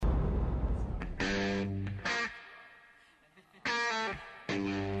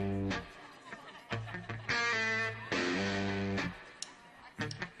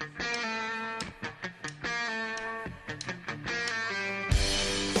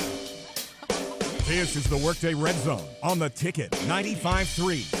This is the Workday Redzone on the Ticket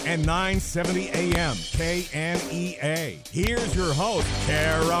 95.3 and 970 AM KNEA. Here's your host,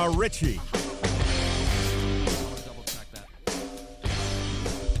 Richey.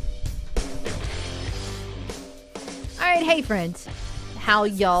 All right, hey friends, how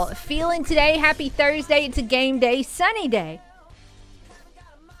y'all feeling today? Happy Thursday. It's a game day, sunny day.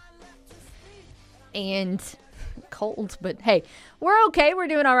 And cold, but hey, we're okay. We're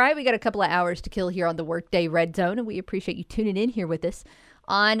doing all right. We got a couple of hours to kill here on the Workday Redzone, and we appreciate you tuning in here with us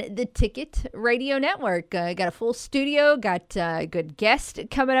on the Ticket Radio Network. Got a full studio, got a good guest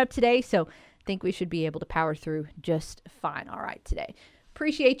coming up today, so I think we should be able to power through just fine all right today.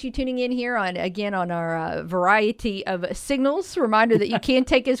 Appreciate you tuning in here on our variety of signals. Reminder that you can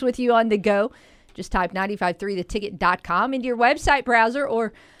take us with you on the go. Just type 953theticket.com into your website browser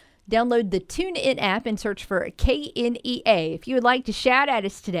or download the TuneIn app and search for KNEA. If you would like to shout at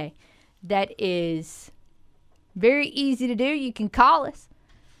us today, that is very easy to do. You can call us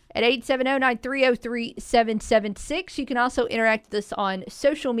at 870-930-3776. You can also interact with us on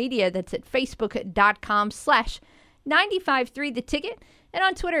social media. That's at facebook.com/953theticket. And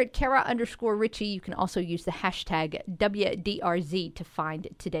on Twitter at Kara_Richey. You can also use the hashtag WDRZ to find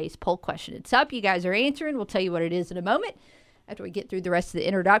today's poll question. It's up. You guys are answering. We'll tell you what it is in a moment after we get through the rest of the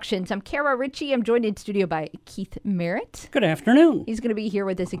introductions. I'm Kara Richey. I'm joined in studio by Keith Merritt. Good afternoon. He's going to be here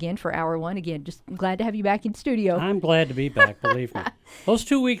with us again for hour one. Again, just glad to have you back in studio. I'm glad to be back, believe me. Those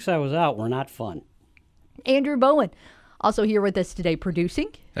 2 weeks I was out were not fun. Andrew Bowen, also here with us today producing.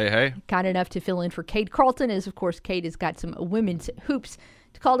 Hey. Kind enough to fill in for Kate Carlton, as of course Kate has got some women's hoops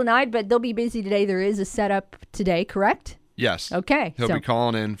to call tonight, but they'll be busy today. There is a setup today, correct? Yes. Okay. He'll be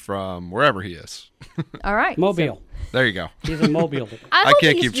calling in from wherever he is. All right. Mobile. There you go. He's in Mobile. I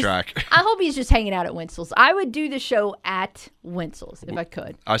can't keep track. I hope he's just hanging out at Winsel's. I would do the show at Winsel's if I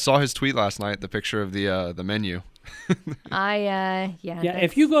could. I saw his tweet last night, the picture of the menu. Yeah,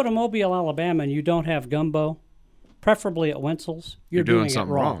 if you go to Mobile, Alabama, and you don't have gumbo, preferably at Winsel's, you're doing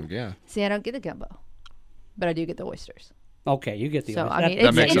something it wrong. Yeah. See, I don't get the gumbo, but I do get the oysters. Okay, you get the So, oysters. I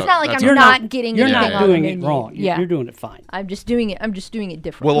mean, it's not like I'm you're not getting You're anything not on doing the it menu. wrong. Yeah. You're doing it fine. I'm just doing it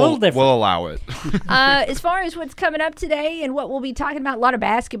different. We'll allow it. As far as what's coming up today and what we'll be talking about, a lot of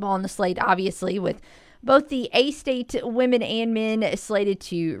basketball on the slate, obviously, with both the A-State women and men slated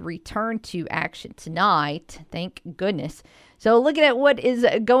to return to action tonight. Thank goodness. So looking at what is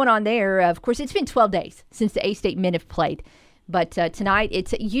going on there, of course, it's been 12 days since the A-State men have played. But tonight,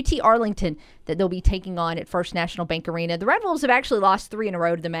 it's UT Arlington that they'll be taking on at First National Bank Arena. The Red Wolves have actually lost 3 in a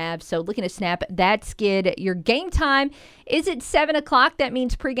row to the Mavs, so looking to snap that skid. Your game time is at 7 o'clock. That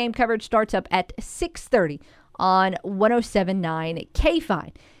means pregame coverage starts up at 6:30 on 107.9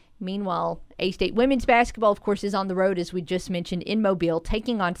 KFIN. Meanwhile, A-State women's basketball, of course, is on the road, as we just mentioned, in Mobile,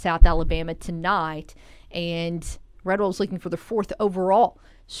 taking on South Alabama tonight. And Red Wolves looking for the 4th overall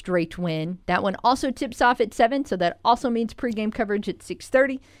straight win. That one also tips off at 7, so that also means pregame coverage at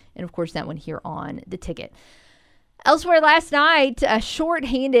 6:30. And, of course, that one here on the Ticket. Elsewhere last night, a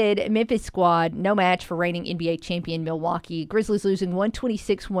short-handed Memphis squad, no match for reigning NBA champion Milwaukee. Grizzlies losing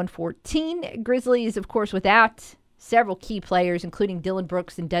 126-114. Grizzlies, of course, without several key players, including Dylan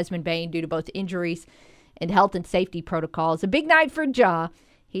Brooks and Desmond Bane, due to both injuries and health and safety protocols. A big night for Ja.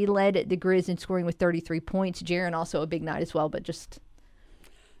 He led the Grizz in scoring with 33 points. Jaren also a big night as well, but just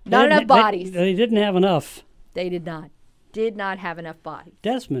not enough bodies. They didn't have enough. They did not. Did not have enough bodies.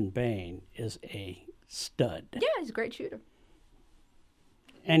 Desmond Bane is a stud. Yeah, he's a great shooter.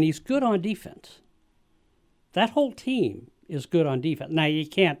 And he's good on defense. That whole team is good on defense. Now, you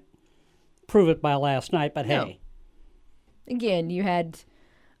can't prove it by last night, but No. hey. Again, you had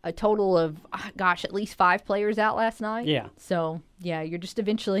a total of, at least 5 players out last night. Yeah. So, yeah, you're just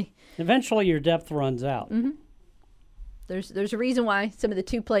eventually your depth runs out. Mm-hmm. There's a reason why some of the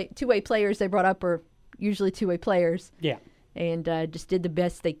two-way players they brought up are usually two-way players. Yeah. And just did the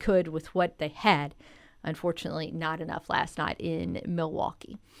best they could with what they had. Unfortunately, not enough last night in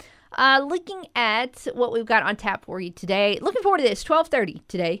Milwaukee. Looking at what we've got on tap for you today. Looking forward to this. 12:30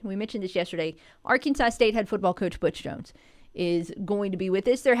 today. We mentioned this yesterday. Arkansas State head football coach Butch Jones is going to be with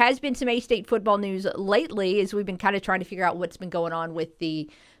us. There has been some A-State football news lately as we've been kind of trying to figure out what's been going on with the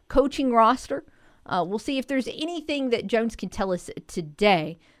coaching roster. We'll see if there's anything that Jones can tell us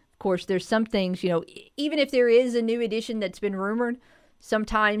today. Of course, there's some things, even if there is a new addition that's been rumored,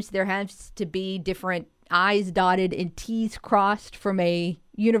 sometimes there has to be different I's dotted and T's crossed from a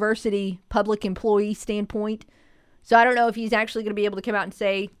university public employee standpoint. So I don't know if he's actually going to be able to come out and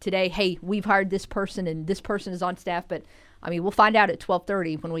say today, hey, we've hired this person and this person is on staff. But, I mean, we'll find out at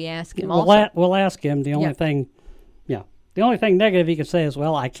 12:30 when we ask him We'll ask him. The only thing negative he can say is,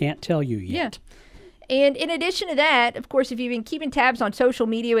 well, I can't tell you yet. And in addition to that, of course, if you've been keeping tabs on social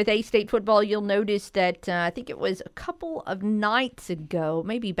media with A-State football, you'll notice that I think it was a couple of nights ago,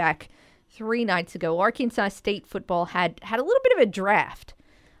 maybe back 3 nights ago, Arkansas State football had a little bit of a draft.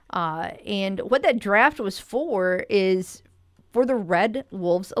 And what that draft was for is for the Red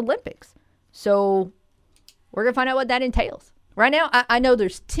Wolves Olympics. So we're going to find out what that entails. Right now, I know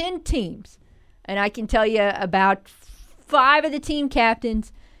there's 10 teams, and I can tell you about 5 of the team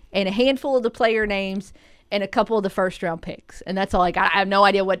captains and a handful of the player names and a couple of the first-round picks. And that's all I got. I have no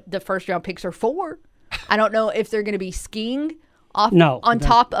idea what the first-round picks are for. I don't know if they're going to be skiing on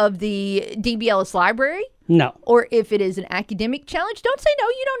top of the DBLS library. No. Or if it is an academic challenge. Don't say no.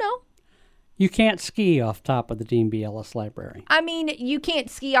 You don't know. You can't ski off top of the Dean BLS library. I mean, you can't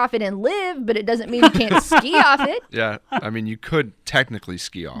ski off it and live, but it doesn't mean you can't ski off it. Yeah. I mean, you could technically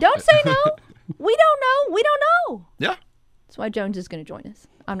ski off Don't it. say no. We don't know. We don't know. Yeah. That's why Jones is going to join us.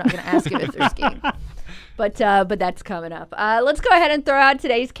 I'm not going to ask him if they're skiing. But that's coming up. Let's go ahead and throw out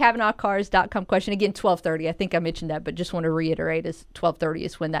today's CavenaughCars.com question. Again, 12:30. I think I mentioned that, but just want to reiterate is 12:30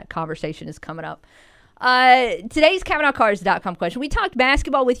 is when that conversation is coming up. Today's CavenaughCars.com question. We talked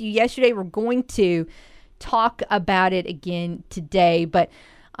basketball with you yesterday. We're going to talk about it again today. But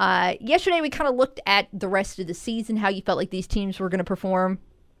yesterday we kind of looked at the rest of the season, how you felt like these teams were going to perform.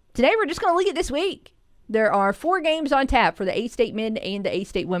 Today we're just going to look at this week. There are 4 games on tap for the A-State men and the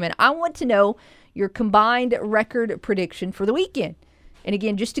A-State women. I want to know your combined record prediction for the weekend. And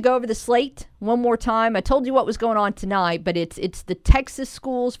again, just to go over the slate one more time, I told you what was going on tonight, but it's the Texas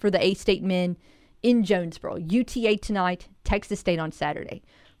schools for the A-State men in Jonesboro. UTA tonight, Texas State on Saturday.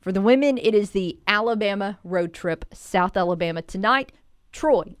 For the women, it is the Alabama road trip, South Alabama tonight,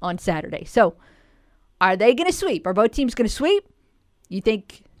 Troy on Saturday. So, are they going to sweep? Are both teams going to sweep? You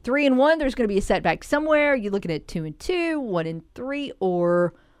think 3-1, there's going to be a setback somewhere? Are you looking at 2-2, 1-3,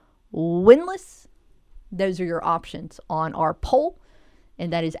 or winless? Those are your options on our poll.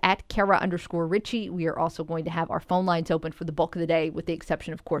 And that is at Kara_Richey. We are also going to have our phone lines open for the bulk of the day, with the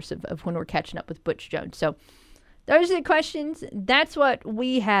exception, of course, of when we're catching up with Butch Jones. So those are the questions. That's what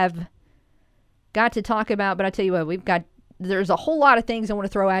we have got to talk about. But I tell you what, there's a whole lot of things I want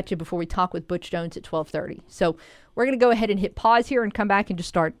to throw at you before we talk with Butch Jones at 12:30. So we're going to go ahead and hit pause here and come back and just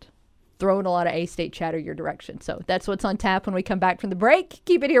start throwing a lot of A-State chatter your direction. So that's what's on tap when we come back from the break.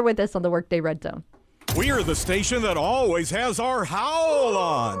 Keep it here with us on the Workday Redzone. We're the station that always has our howl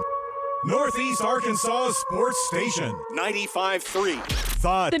on. Northeast Arkansas Sports Station, 95.3.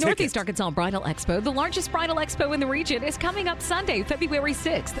 The Northeast Arkansas Bridal Expo, the largest bridal expo in the region, is coming up Sunday, February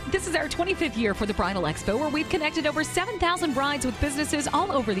 6th. This is our 25th year for the Bridal Expo, where we've connected over 7,000 brides with businesses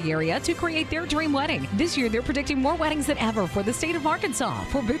all over the area to create their dream wedding. This year, they're predicting more weddings than ever for the state of Arkansas.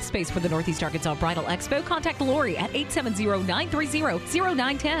 For booth space for the Northeast Arkansas Bridal Expo, contact Lori at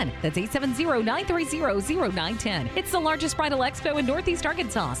 870-930-0910. That's 870-930-0910. It's the largest bridal expo in Northeast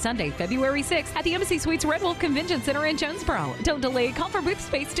Arkansas, Sunday, February 6th at the Embassy Suites Red Wolf Convention Center in Jonesboro. Don't delay. Call for booth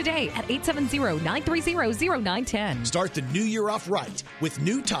space today at 870-930-0910. Start the new year off right with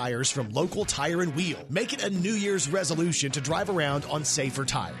new tires from Local Tire and Wheel. Make it a New Year's resolution to drive around on safer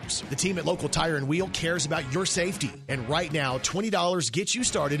tires. The team at Local Tire and Wheel cares about your safety. And right now, $20 gets you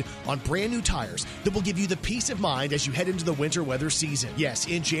started on brand new tires that will give you the peace of mind as you head into the winter weather season. Yes,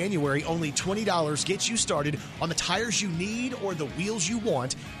 in January, only $20 gets you started on the tires you need or the wheels you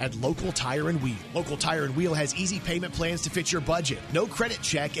want at Local Tire and Wheel. Local Tire and Wheel has easy payment plans to fit your budget. No credit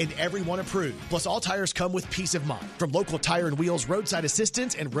check and everyone approved. Plus, all tires come with peace of mind from Local Tire and Wheel's roadside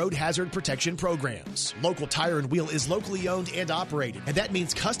assistance and road hazard protection programs. Local Tire and Wheel is locally owned and operated, and that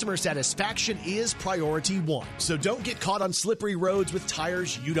means customer satisfaction is priority one. So don't get caught on slippery roads with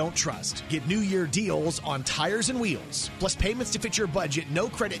tires you don't trust. Get New Year deals on tires and wheels. Plus, payments to fit your budget, no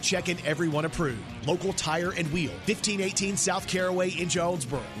credit check, and everyone approved. Local Tire and Wheel, 1518 South Caraway in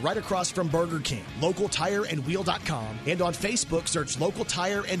Jonesboro, right across from Burger King. LocalTireandWheel.com, and on Facebook, search Local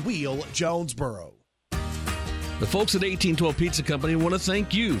Tire and Wheel Jonesboro. The folks at 1812 Pizza Company want to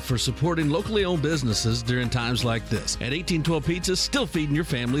thank you for supporting locally owned businesses during times like this. At 1812 Pizza, still feeding your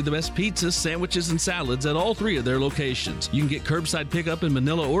family the best pizzas, sandwiches, and salads at all 3 of their locations. You can get curbside pickup in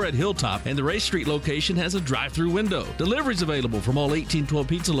Manila or at Hilltop, and the Ray Street location has a drive-through window. Delivery's available from all 1812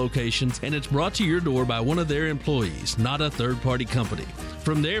 Pizza locations, and it's brought to your door by one of their employees, not a third-party company.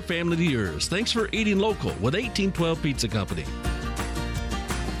 From their family to yours, thanks for eating local with 1812 Pizza Company.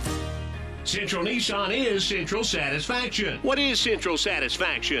 Central Nissan is Central Satisfaction. What is Central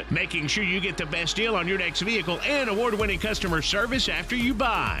Satisfaction? Making sure you get the best deal on your next vehicle and award-winning customer service after you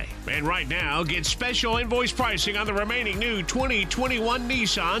buy. And right now, get special invoice pricing on the remaining new 2021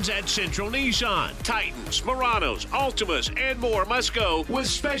 Nissans at Central Nissan. Titans, Muranos, Altimas, and more must go with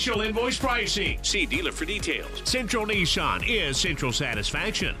special invoice pricing. See dealer for details. Central Nissan is Central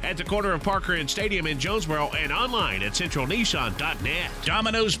Satisfaction at the corner of Parker and Stadium in Jonesboro and online at centralnissan.net.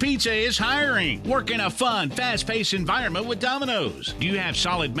 Domino's Pizza is hiring. Work in a fun, fast-paced environment with Domino's. Do you have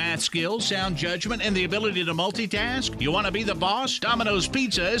solid math skills, sound judgment, and the ability to multitask? You want to be the boss? Domino's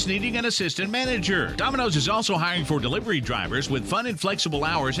Pizza is needing an assistant manager. Domino's is also hiring for delivery drivers with fun and flexible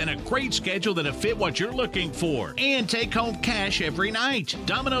hours and a great schedule that'll fit what you're looking for. And take home cash every night.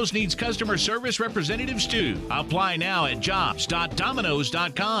 Domino's needs customer service representatives too. Apply now at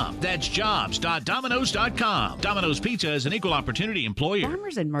jobs.domino's.com. That's jobs.domino's.com. Domino's Pizza is an equal opportunity employer.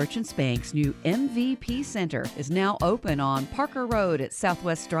 Farmers and Merchants Bank's new MVP Center is now open on Parker Road at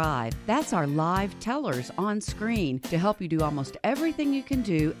Southwest Drive. That's our live tellers on screen to help you do almost everything you can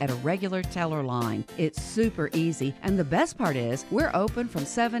do at a regular teller line. It's super easy, and the best part is we're open from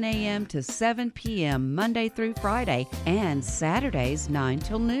 7 a.m. to 7 p.m. Monday through Friday and Saturdays 9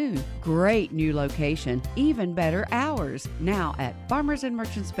 till noon. Great new location, even better hours. Now at Farmers and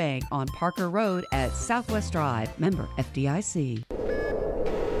Merchants Bank on Parker Road at Southwest Drive. Member FDIC.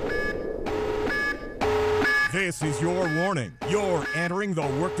 This is your warning. You're entering the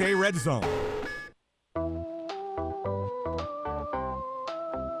Workday Red Zone.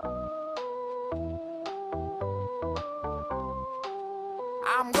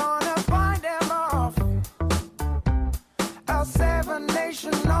 I'm gonna find them off. A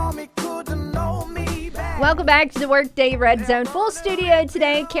seven-nation army couldn't know me back. Welcome back to the Workday Red Zone. Full studio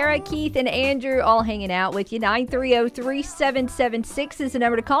today. Kara, Keith, and Andrew all hanging out with you. 930-3776 is the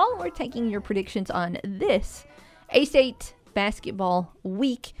number to call. We're taking your predictions on this A-State basketball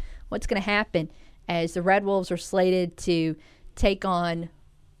week. What's going to happen as the Red Wolves are slated to play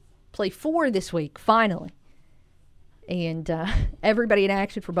 4 this week, finally. And everybody in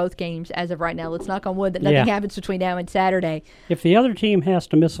action for both games as of right now. Let's knock on wood that nothing happens between now and Saturday. If the other team has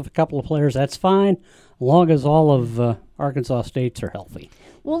to miss a couple of players, that's fine, as long as all of Arkansas States are healthy.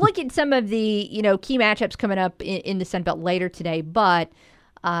 We'll look at some of the key matchups coming up in the Sun Belt later today, but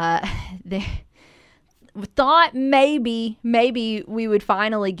thought maybe we would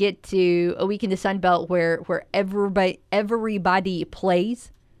finally get to a week in the Sun Belt where everybody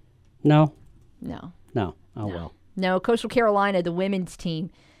plays. No. Oh, well. No, Coastal Carolina, the women's team,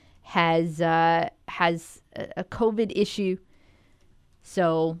 has a COVID issue,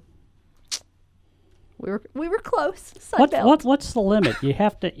 so we were close. What's the limit? You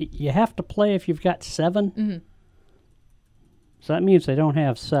have to play if you've got 7. Mm-hmm. So that means they don't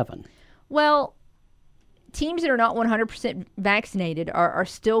have 7. Well, teams that are not 100% vaccinated are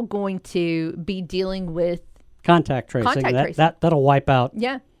still going to be dealing with contact tracing. That'll wipe out.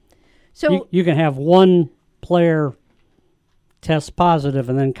 Yeah. So you can have one player test positive,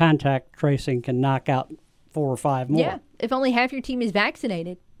 and then contact tracing can knock out 4 or 5 more. Yeah. If only half your team is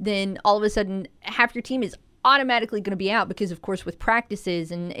vaccinated, then all of a sudden half your team is automatically going to be out because, of course, with practices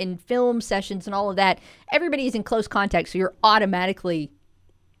and film sessions and all of that, everybody is in close contact, so you're automatically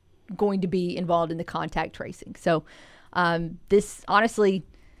going to be involved in the contact tracing. So this, honestly,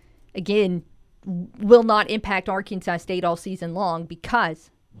 again, will not impact Arkansas State all season long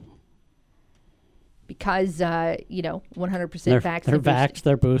because 100% vaccinated. They're vaxxed,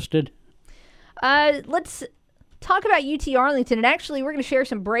 they're boosted. Let's talk about UT Arlington. And actually, we're going to share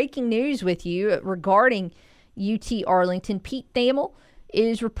some breaking news with you regarding UT Arlington. Pete Thamel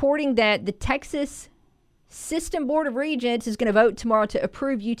is reporting that the Texas System Board of Regents is going to vote tomorrow to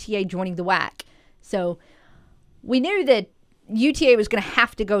approve UTA joining the WAC. So we knew that UTA was going to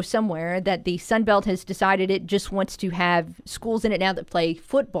have to go somewhere, that the Sun Belt has decided it just wants to have schools in it now that play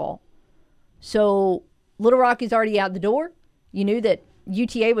football. So Little Rock is already out the door. You knew that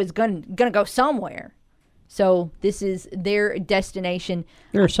UTA was going to go somewhere. So this is their destination.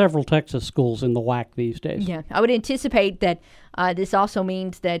 There are several Texas schools in the WAC these days. Yeah, I would anticipate that this also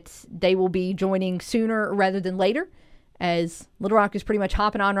means that they will be joining sooner rather than later, as Little Rock is pretty much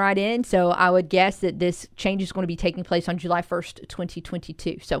hopping on right in. So I would guess that this change is going to be taking place on July 1st,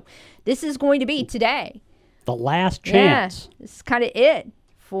 2022. So this is going to be today. The last chance. Yeah, this is kind of it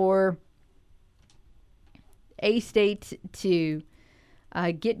for A-State to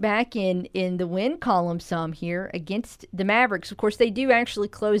get back in the win column some here against the Mavericks. Of course, they do actually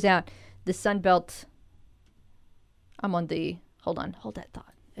close out the Sun Belt. Hold that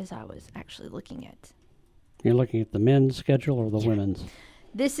thought as I was actually looking at. You're looking at the men's schedule or the women's?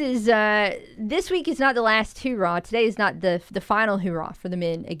 This week is not the last hoorah. Today is not the final hoorah for the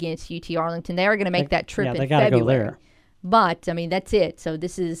men against UT Arlington. They are going to make that trip in February. Yeah, they got to go there. But, I mean, that's it. So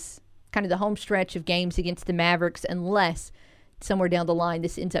this is kind of the home stretch of games against the Mavericks, unless somewhere down the line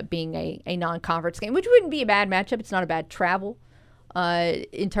this ends up being a non-conference game, which wouldn't be a bad matchup. It's not a bad travel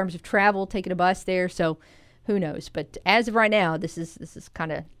in terms of travel, taking a bus there. So who knows? But as of right now, this is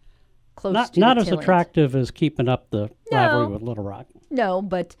kind of close to not the as tail end. Attractive as keeping up the rivalry with Little Rock. No,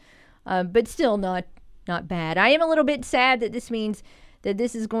 but still not bad. I am a little bit sad that this means that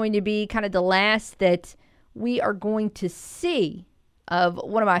this is going to be kind of the last that we are going to see of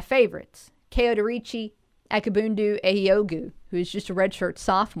one of my favorites, Keota Richey Akabundu Ehiogu, who is just a redshirt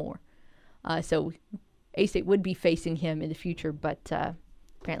sophomore. So A-State would be facing him in the future, but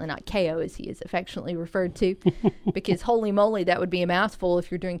apparently not KO, as he is affectionately referred to, because holy moly, that would be a mouthful if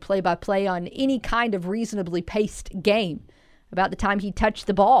you're doing play-by-play on any kind of reasonably paced game. About the time he touched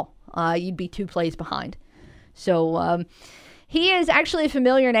the ball, you'd be 2 plays behind. So he is actually a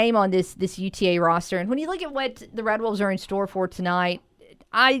familiar name on this UTA roster. And when you look at what the Red Wolves are in store for tonight,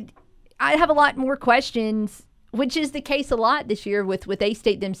 I have a lot more questions, which is the case a lot this year with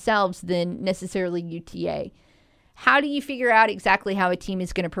A-State themselves than necessarily UTA. How do you figure out exactly how a team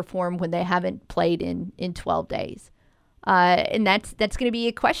is going to perform when they haven't played in 12 days? And that's going to be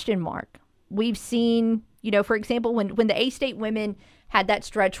a question mark. We've seen, for example, when the A-State women had that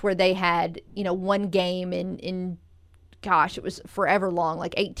stretch where they had, one game in gosh, it was forever long,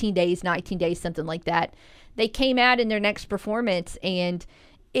 like 18 days, 19 days, something like that. They came out in their next performance, and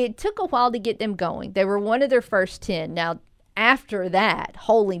it took a while to get them going. They were one of their first 10. Now, after that,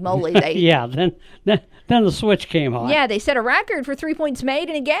 holy moly, they yeah, then the switch came on. Yeah, they set a record for 3 points made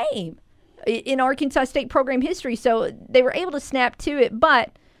in a game in Arkansas State program history. So they were able to snap to it,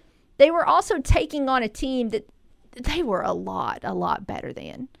 but they were also taking on a team that they were a lot better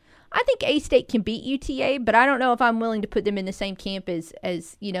than. I think A-State can beat UTA, but I don't know if I'm willing to put them in the same camp as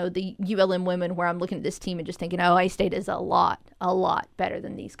the ULM women, where I'm looking at this team and just thinking, oh, A-State is a lot better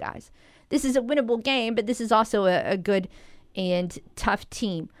than these guys. This is a winnable game, but this is also a good and tough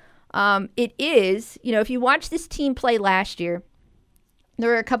team. It is, if you watch this team play last year,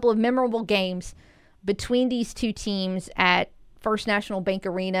 there are a couple of memorable games between these two teams at First National Bank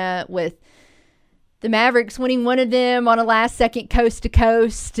Arena, with the Mavericks winning one of them on a last-second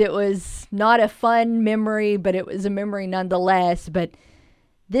coast-to-coast. It was not a fun memory, but it was a memory nonetheless. But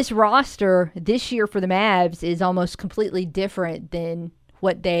this roster this year for the Mavs is almost completely different than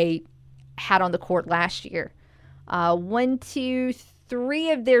what they had on the court last year. 1, 2, 3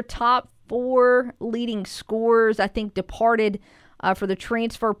 of their top 4 leading scorers, I think, departed for the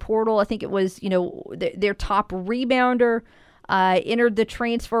transfer portal. I think it was, their top rebounder entered the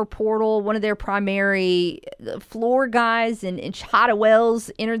transfer portal. One of their primary floor guys and Shahada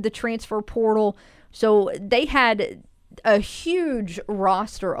Wells entered the transfer portal. So they had a huge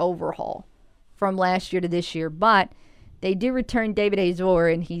roster overhaul from last year to this year. But they do return David Azor,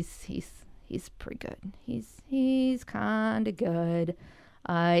 and he's pretty good. He's kind of good.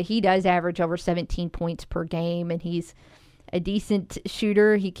 He does average over 17 points per game, and he's a decent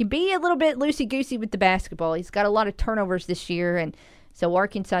shooter. He can be a little bit loosey-goosey with the basketball. He's got a lot of turnovers this year, and so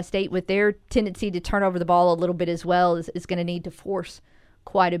Arkansas State, with their tendency to turn over the ball a little bit as well, is going to need to force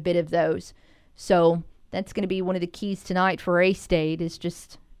quite a bit of those. So that's going to be one of the keys tonight for A-State, is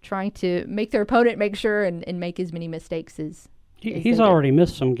just trying to make their opponent make sure and make as many mistakes as he's already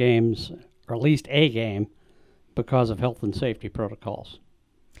missed some games, or at least a game, because of health and safety protocols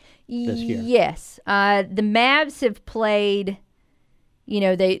this year. Yes. The Mavs have played,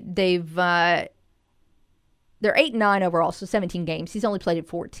 they're 8-9 overall, so 17 games. He's only played in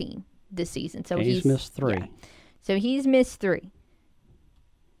 14 this season. So he's missed 3. Yeah. So he's missed 3.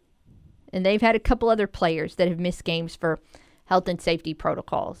 And they've had a couple other players that have missed games for health and safety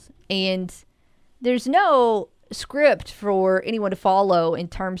protocols. And there's no script for anyone to follow in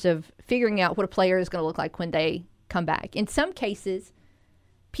terms of figuring out what a player is going to look like when they come back. In some cases,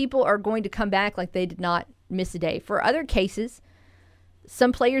 people are going to come back like they did not miss a day. For other cases,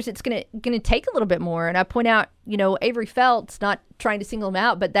 some players, it's going to take a little bit more. And I point out, Avery Feltz, not trying to single him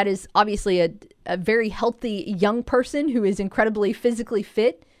out, but that is obviously a very healthy young person who is incredibly physically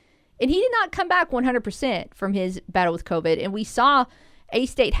fit. And he did not come back 100% from his battle with COVID. And we saw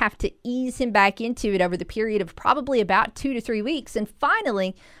A-State have to ease him back into it over the period of probably about 2 to 3 weeks. And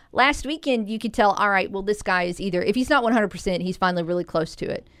finally, last weekend, you could tell, all right, well, this guy is either, if he's not 100%, he's finally really close to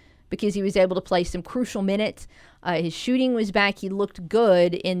it, because he was able to play some crucial minutes. His shooting was back. He looked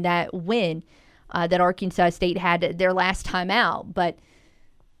good in that win that Arkansas State had their last time out.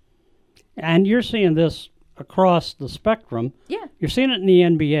 And you're seeing this across the spectrum. Yeah. You're seeing it in the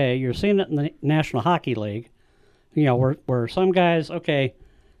NBA. You're seeing it in the National Hockey League. You know, where some guys, okay,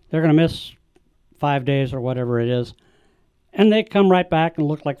 they're going to miss 5 days or whatever it is, and they come right back and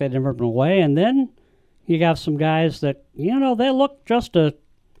look like they've never been away. And then you got some guys that, you know, they look just a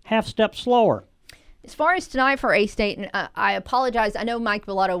half step slower. As far as tonight for A-State, and I apologize. I know Mike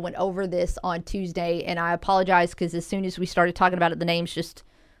Bellato went over this on Tuesday, and I apologize because as soon as we started talking about it, the names just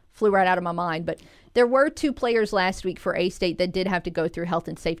flew right out of my mind. But there were 2 players last week for A-State that did have to go through health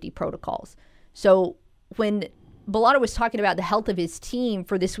and safety protocols. So when Bellato was talking about the health of his team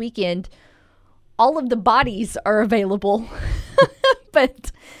for this weekend, all of the bodies are available,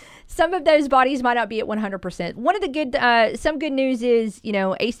 but some of those bodies might not be at 100%. One of the good, some good news is, you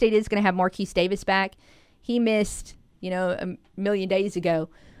know, A-State is going to have Marquise Davis back. He missed, you know, a million days ago,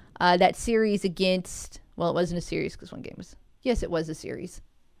 that series against, well, it wasn't a series because one game was, yes, it was a series.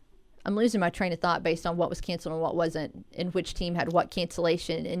 I'm losing my train of thought based on what was canceled and what wasn't, and which team had what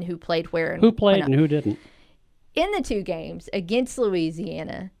cancellation and who played where. And who played and who didn't. In the 2 games against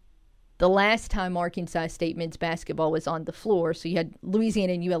Louisiana, the last time Arkansas State men's basketball was on the floor, so you had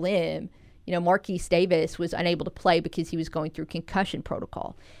Louisiana and ULM, you know, Marquise Davis was unable to play because he was going through concussion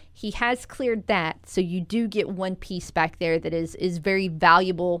protocol. He has cleared that, so you do get one piece back there that is very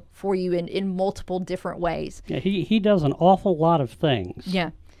valuable for you in multiple different ways. Yeah, he does an awful lot of things.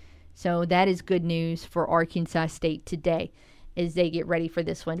 Yeah. So that is good news for Arkansas State today as they get ready for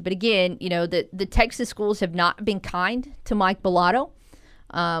this one. But again, you know, the Texas schools have not been kind to Mike Bellato.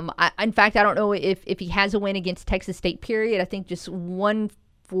 In fact, I don't know if he has a win against Texas State, period. I think just 1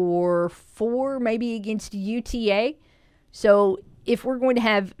 for 4 maybe against UTA. So if we're going to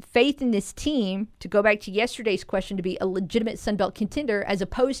have faith in this team, to go back to yesterday's question, to be a legitimate Sun Belt contender as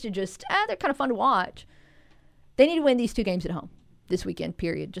opposed to just, they're kind of fun to watch, they need to win these 2 games at home this weekend,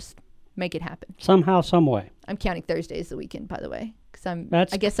 period. Just make it happen. Somehow, some way. I'm counting Thursday as the weekend, by the way, because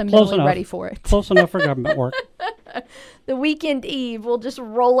I guess I'm close mentally enough. ready for it. Close enough for government work. The weekend eve, we'll just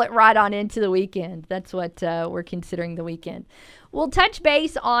roll it right on into the weekend. That's what we're considering the weekend. We'll touch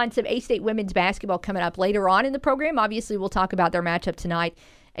base on some A-State women's basketball coming up later on in the program. Obviously, we'll talk about their matchup tonight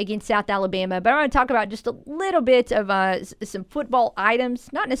against South Alabama. But I want to talk about just a little bit of some football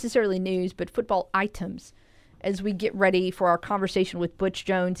items, not necessarily news, but football items as we get ready for our conversation with Butch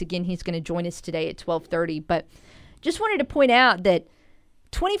Jones. Again, he's going to join us today at 12:30. But just wanted to point out that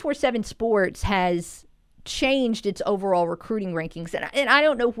 24/7 Sports has changed its overall recruiting rankings. And I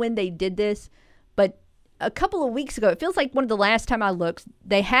don't know when they did this, but a couple of weeks ago, it feels like one of the last time I looked,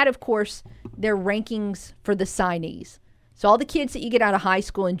 they had, of course, their rankings for the signees. So all the kids that you get out of high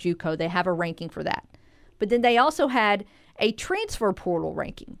school and JUCO, they have a ranking for that. But then they also had a transfer portal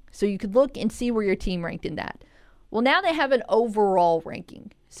ranking. So you could look and see where your team ranked in that. Well, now they have an overall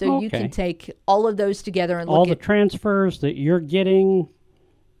ranking. So you can take all of those together and look all the transfers that you're getting,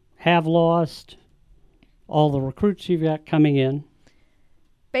 have lost, all the recruits you've got coming in.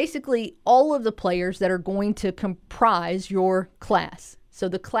 Basically, all of the players that are going to comprise your class. So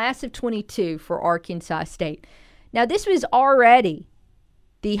the class of 22 for Arkansas State. Now, this was already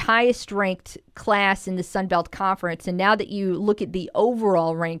the highest ranked class in the Sun Belt Conference. And now that you look at the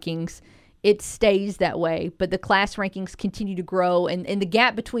overall rankings, it stays that way. But the class rankings continue to grow. And the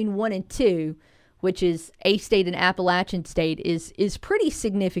gap between 1 and 2, which is A-State and Appalachian State, is pretty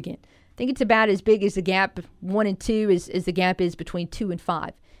significant. I think it's about as big as the gap 1 and 2 as the gap is between 2 and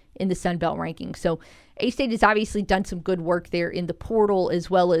 5 in the Sun Belt rankings. So A-State has obviously done some good work there in the portal as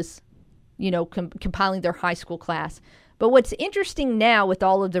well as, you know, compiling their high school class. But what's interesting now with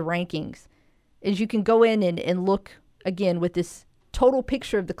all of the rankings is you can go in and look, again, with this total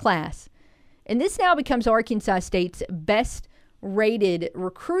picture of the class. And this now becomes Arkansas State's best rated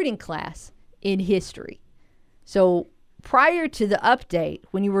recruiting class in history. So prior to the update,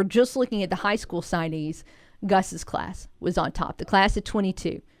 when you were just looking at the high school signees, Gus's class was on top. The class of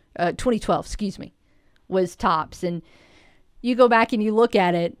 2012, was tops. And you go back and you look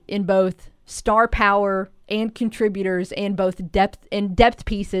at it in both star power and contributors and both depth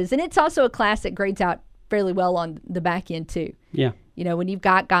pieces. And it's also a class that grades out fairly well on the back end too. Yeah. You know, when you've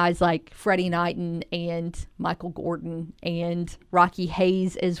got guys like Freddie Knighton and Michael Gordon and Rocky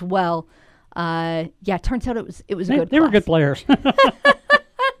Hayes as well. It turns out it was a good class. They were good players.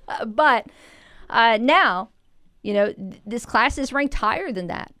 But now, you know, this class is ranked higher than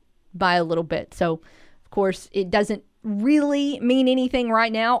that by a little bit. So, of course, it doesn't really mean anything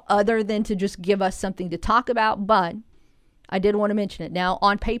right now other than to just give us something to talk about. But I did want to mention it. Now,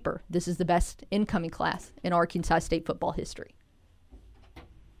 on paper, this is the best incoming class in Arkansas State football history.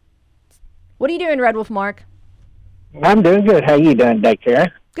 What are you doing, Red Wolf Mark? I'm doing good. How you doing today,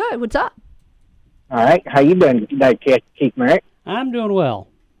 Kara? Good. What's up? All right. How you doing today, Keith Merritt? I'm doing well.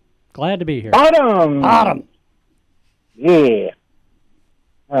 Glad to be here. Autumn. Yeah.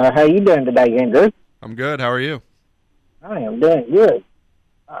 How you doing today, Andrew? I'm good. How are you? I am doing good.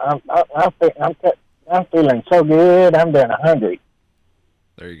 I'm feeling so good. I'm doing 100.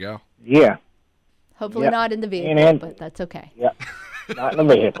 There you go. Yeah. Hopefully not in the vehicle, but that's okay. Yeah. Not in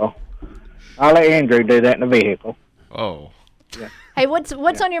the vehicle. I'll let Andrew do that in the vehicle. Oh. Yeah. Hey, what's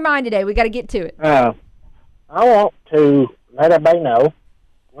on your mind today? We got to get to it. I want to let everybody know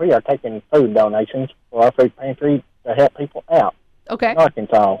we are taking food donations for our food pantry to help people out. Okay. In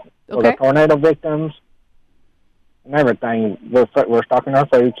Arkansas. For the tornado victims and everything. We're stocking our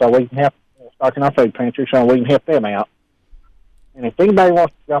food so we can help, stocking our food pantry so we can help them out. And if anybody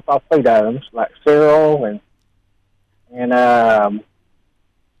wants to drop off food items like cereal and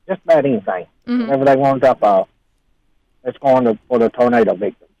just about anything, whatever they want to drop off, it's going for the tornado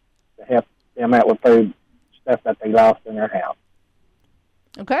victims to help them out with food stuff that they lost in their house.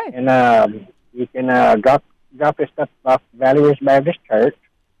 Okay. And you can drop this stuff off Valley Ridge Baptist Church.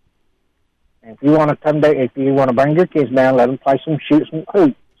 And if you want to come down, if you want to bring your kids down, let them play shoot some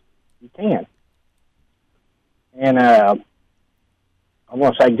hoops. You can. And I'm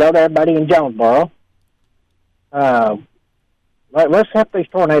going to say, go to everybody in Jonesboro. Let's help these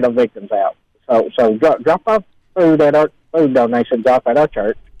tornado victims out. So drop off food at our food donations off at our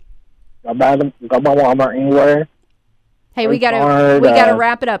church. Go by Walmart anywhere. Hey, we gotta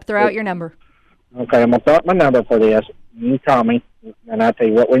wrap it up. Throw out your number. Okay, I'm gonna throw out my number for this. You call me, and I'll tell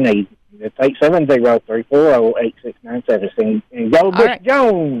you what we need. It's 870-340-8697. And go Butch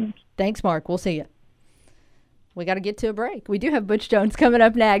Jones. Thanks, Mark. We'll see you. We got to get to a break. We do have Butch Jones coming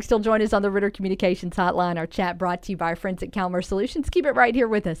up next. He'll join us on the Ritter Communications Hotline. Our chat brought to you by our friends at Calmer Solutions. Keep it right here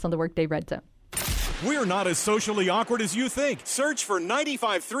with us on the Workday Redzone. We're not as socially awkward as you think. Search for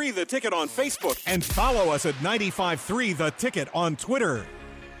 95.3 The Ticket on Facebook and follow us at 95.3 The Ticket on Twitter.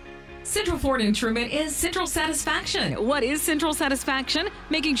 Central Ford in Truman is Central Satisfaction. What is Central Satisfaction?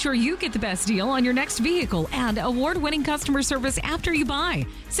 Making sure you get the best deal on your next vehicle and award-winning customer service after you buy.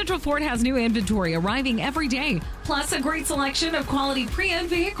 Central Ford has new inventory arriving every day, plus a great selection of quality pre-owned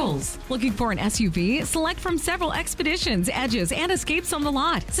vehicles. Looking for an SUV? Select from several Expeditions, Edges, and Escapes on the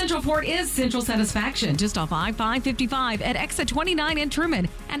lot. Central Ford is Central Satisfaction, just off I-555 at exit 29 in Truman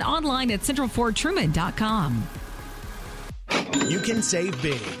and online at centralfordtruman.com. You can save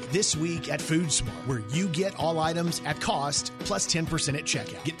big this week at Food Smart, where you get all items at cost plus 10% at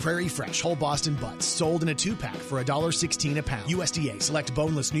checkout. Get Prairie Fresh whole Boston butts sold in a 2-pack for $1.16 a pound. USDA select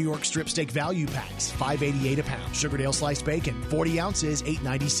boneless New York strip steak value packs, $5.88 a pound. Sugardale sliced bacon, 40 ounces,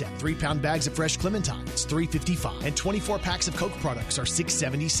 $8.97. 3-pound bags of fresh clementines, $3.55. And 24 packs of Coke products are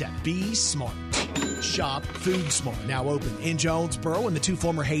 $6.77. Be smart. Shop Food Smart, now open in Jonesboro and the 2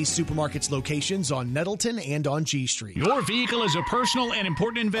 former Hayes Supermarkets locations on Nettleton and on G Street. Your vehicle is a personal and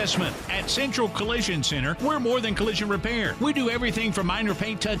important investment. At Central Collision Center, we're more than collision repair. We do everything from minor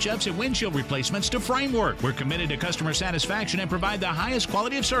paint touch-ups and windshield replacements to framework. We're committed to customer satisfaction and provide the highest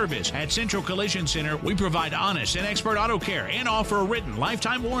quality of service. At Central Collision Center, we provide honest and expert auto care and offer a written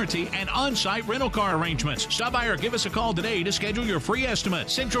lifetime warranty and on-site rental car arrangements. Stop by or give us a call today to schedule your free estimate.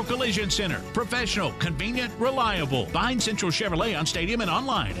 Central Collision Center. Professional, convenient, reliable. Behind Central Chevrolet on Stadium and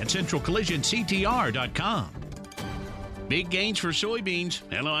online at centralcollisionctr.com. Big gains for soybeans.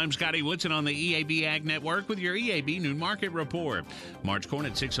 Hello, I'm Scotty Woodson on the EAB Ag Network with your EAB Noon Market Report. March corn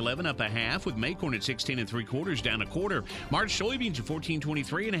at 6.11 up a half, with May corn at 16 3/4 down a quarter. March soybeans at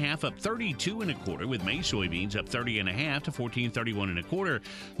 14.23 1/2 up 32 1/4, with May soybeans up 30 1/2 to 14.31 1/4.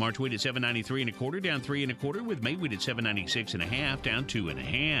 March wheat at 7.93 1/4 down 3 1/4, with May wheat at 7.96 1/2 down 2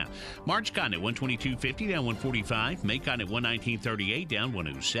 1/2. March cotton at 122.50 down 145. May cotton at 119.38 down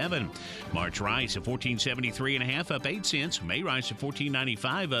 107. March rice at 14.73 1/2 up 8 cents. May rice at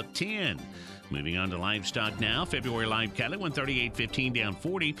 $14.95 up 10. Moving on to livestock now. February live cattle at 138.15 down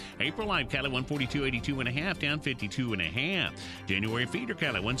 40. April live cattle at 142.82 1/2 down 52 1/2. January feeder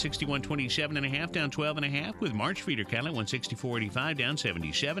cattle at 161.27 1/2 down 12 1/2, with March feeder cattle at 164.85 down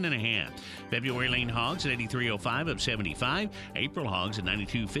 77 1/2. February lean hogs at 83.05 up 75. April hogs at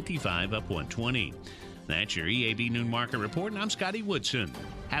 92.55 up 120. That's your EAB Noon Market Report, and I'm Scotty Woodson.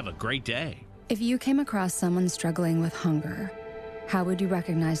 Have a great day. If you came across someone struggling with hunger, how would you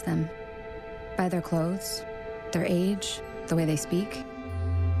recognize them? By their clothes, their age, the way they speak?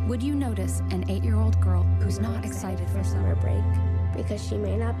 Would you notice an 8-year-old girl who's not excited for summer break because she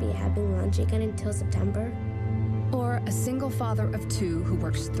may not be having lunch again until September? Or a single father of 2 who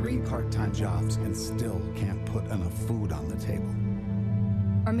works 3 part-time jobs and still can't put enough food on the table?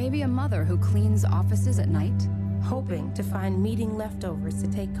 Or maybe a mother who cleans offices at night hoping to find meeting leftovers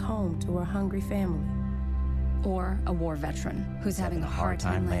to take home to her hungry family. Or a war veteran who's having a hard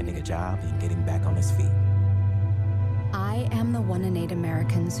time landing a job and getting back on his feet. I am the 1 in 8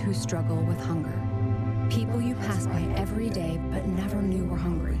 Americans who struggle with hunger. People you pass by every day but never knew were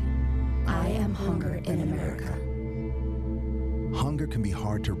hungry. I am hunger in America. Hunger can be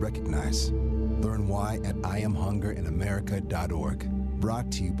hard to recognize. Learn why at IamHungerInAmerica.org.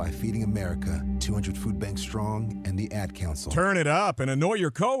 Brought to you by Feeding America, 200 Food Banks Strong, and the Ad Council. Turn it up and annoy your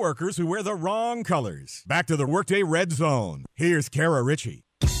coworkers who wear the wrong colors. Back to the Workday Red Zone. Here's Kara Richey.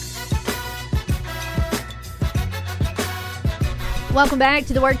 Welcome back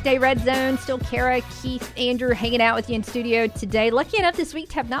to the Workday Red Zone. Still Kara, Keith, Andrew hanging out with you in studio today. Lucky enough this week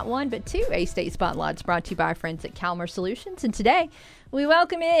to have not one but two A-State Spotlights brought to you by our friends at Calmer Solutions. And today we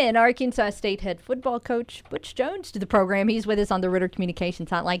welcome in Arkansas State head football coach Butch Jones to the program. He's with us on the Ritter Communications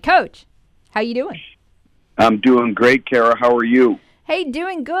Hotline. Coach, how you doing? I'm doing great, Kara. How are you? Hey,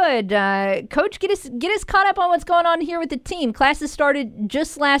 doing good. Coach, get us caught up on what's going on here with the team. Classes started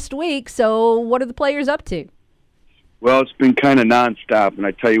just last week, so what are the players up to? Well, it's been kind of nonstop, and I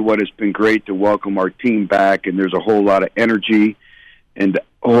tell you what, it's been great to welcome our team back, and there's a whole lot of energy and a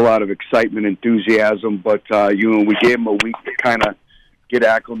whole lot of excitement, enthusiasm. But, we gave them a week to kind of get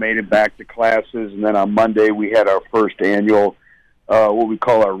acclimated back to classes, and then on Monday we had our first annual, what we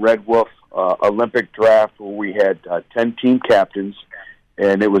call our Red Wolf Olympic draft, where we had 10 team captains,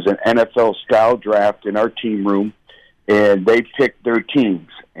 and it was an NFL-style draft in our team room, and they picked their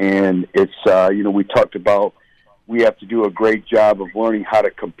teams. And it's, we talked about we have to do a great job of learning how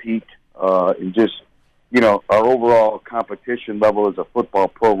to compete and just, our overall competition level as a football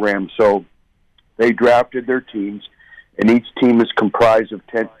program. So they drafted their teams, and each team is comprised of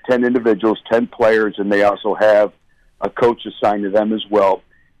 10 individuals, 10 players, and they also have a coach assigned to them as well.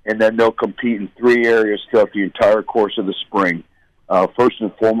 And then they'll compete in 3 areas throughout the entire course of the spring. First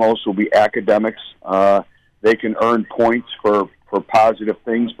and foremost will be academics. They can earn points for positive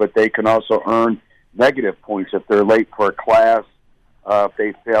things, but they can also earn negative points if they're late for a class, if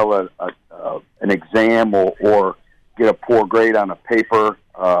they fail an exam or get a poor grade on a paper,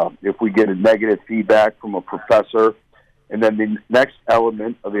 if we get a negative feedback from a professor. And then the next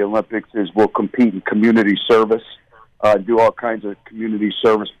element of the Olympics is we'll compete in community service, do all kinds of community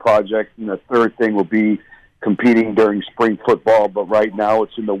service projects. And the third thing will be competing during spring football, but right now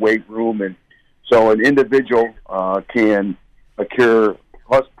it's in the weight room. And so an individual can accrue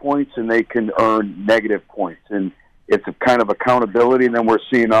plus points, and they can earn negative points. And it's a kind of accountability. And then we're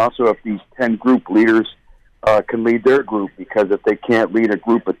seeing also if these 10 group leaders can lead their group, because if they can't lead a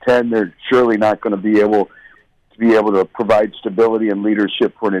group of 10, they're surely not going to be able to provide stability and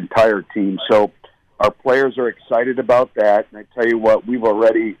leadership for an entire team. So our players are excited about that. And I tell you what, we've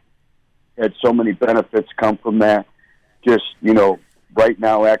already had so many benefits come from that, just, right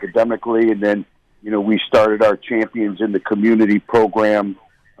now academically. And then, we started our Champions in the Community program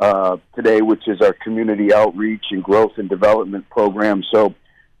today, which is our community outreach and growth and development program. So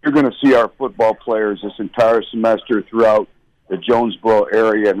you're going to see our football players this entire semester throughout the Jonesboro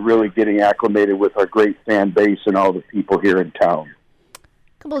area and really getting acclimated with our great fan base and all the people here in town. A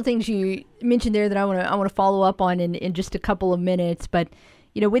couple of things you mentioned there that I want to follow up on in just a couple of minutes, but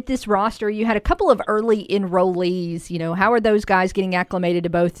with this roster, you had a couple of early enrollees. How are those guys getting acclimated to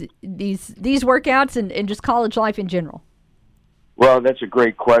both these workouts and just college life in general? Well, that's a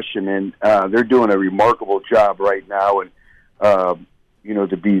great question, and they're doing a remarkable job right now. And,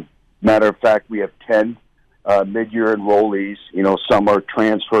 to be matter of fact, we have 10 mid-year enrollees. Some are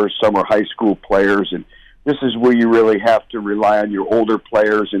transfers, some are high school players, and this is where you really have to rely on your older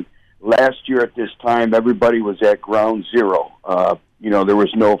players. And last year at this time, everybody was at ground zero. There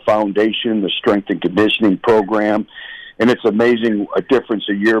was no foundation, the strength and conditioning program, and it's amazing a difference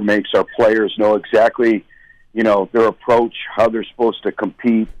a year makes. Our players know exactly, their approach, how they're supposed to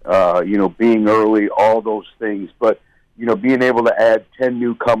compete, being early, all those things. But, being able to add 10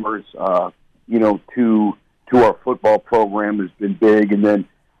 newcomers, to our football program has been big. And then,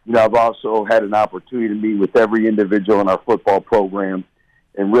 I've also had an opportunity to meet with every individual in our football program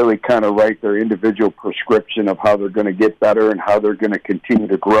and really kind of write their individual prescription of how they're going to get better and how they're going to continue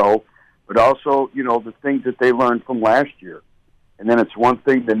to grow, but also, the things that they learned from last year. And then it's one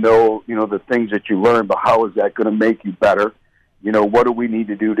thing to know, the things that you learn, but how is that going to make you better? What do we need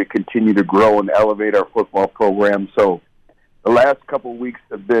to do to continue to grow and elevate our football program? So the last couple of weeks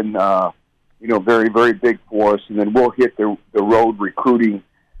have been, very, very big for us. And then we'll hit the road recruiting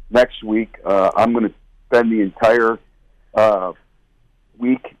next week. I'm going to spend the entire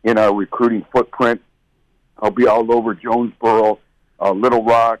week in our recruiting footprint. I'll be all over Jonesboro, Little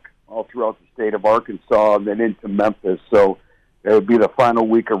Rock, all throughout the state of Arkansas and then into Memphis. So it would be the final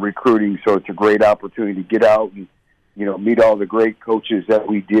week of recruiting, so it's a great opportunity to get out and, meet all the great coaches that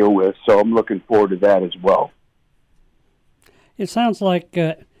we deal with. So I'm looking forward to that as well. It sounds like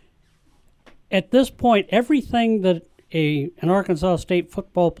at this point, everything that an Arkansas State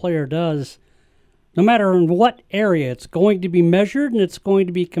football player does, no matter in what area, it's going to be measured and it's going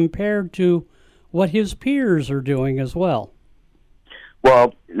to be compared to what his peers are doing as well.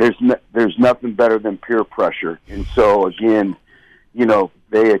 Well, there's nothing better than peer pressure. And so, again,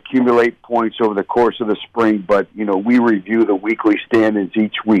 they accumulate points over the course of the spring, but, we review the weekly standings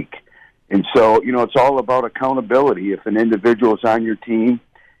each week. And so, it's all about accountability. If an individual is on your team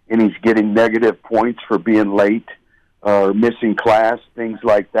and he's getting negative points for being late or missing class, things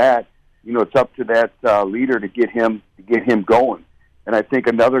like that, it's up to that leader to get him going. And I think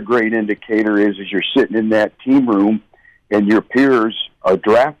another great indicator is you're sitting in that team room and your peers are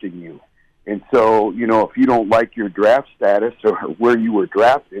drafting you. And so, if you don't like your draft status or where you were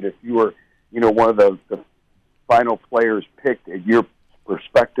drafted, if you were, one of the final players picked at your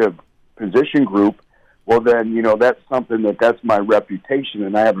respective position group, well then, that's something that's my reputation,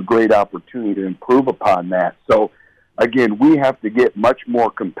 and I have a great opportunity to improve upon that. So, again, we have to get much more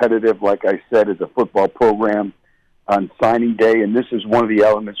competitive, like I said, as a football program on signing day, and this is one of the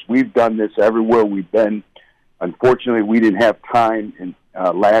elements. We've done this everywhere we've been. Unfortunately, we didn't have time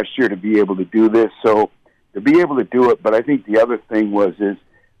last year to be able to do this, so to be able to do it. But I think the other thing is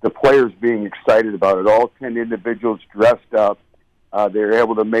the players being excited about it. All 10 individuals dressed up. They're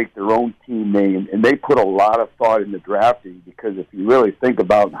able to make their own team name, and they put a lot of thought into drafting, because if you really think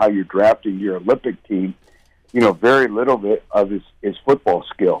about how you're drafting your Olympic team, very little of it is football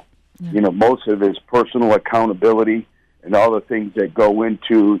skill. Most of it is personal accountability and all the things that go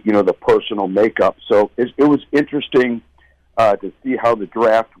into, the personal makeup. So it was interesting to see how the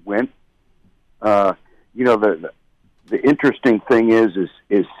draft went. The interesting thing is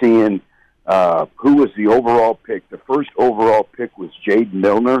seeing who was the overall pick. The first overall pick was Jade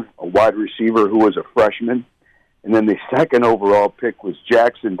Milner, a wide receiver who was a freshman. And then the second overall pick was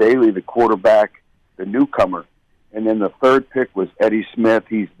Jackson Daly, the quarterback, the newcomer. And then the third pick was Eddie Smith.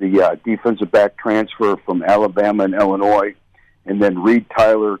 He's the defensive back transfer from Alabama and Illinois. And then Reed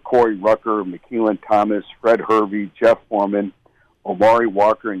Tyler, Corey Rucker, McKeelan Thomas, Fred Hervey, Jeff Foreman, Omari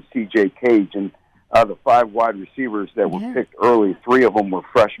Walker, and C.J. Cage. And the 5 wide receivers that were picked early, 3 of them were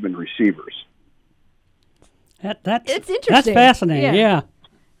freshman receivers. It's interesting. That's fascinating, yeah.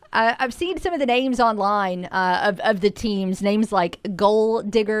 I've seen some of the names online of the teams, names like goal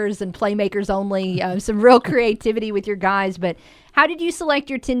diggers and playmakers only, some real creativity with your guys. But how did you select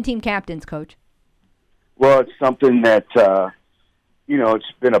your 10-team captains, Coach? Well, it's something that, it's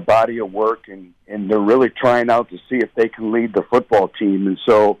been a body of work, and they're really trying out to see if they can lead the football team. And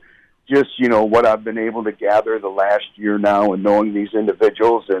so just, what I've been able to gather the last year now and knowing these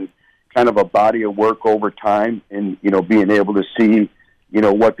individuals and kind of a body of work over time and, being able to see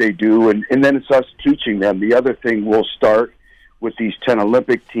what they do, and then it's us teaching them. The other thing we'll start with these 10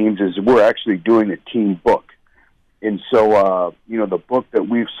 Olympic teams is we're actually doing a team book. And so, the book that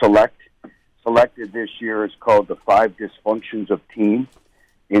we've selected this year is called The 5 Dysfunctions of Team.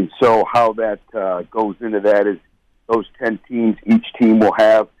 And so how that goes into that is those 10 teams, each team will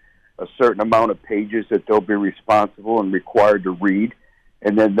have a certain amount of pages that they'll be responsible and required to read.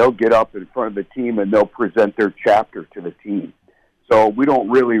 And then they'll get up in front of the team and they'll present their chapter to the team. So we don't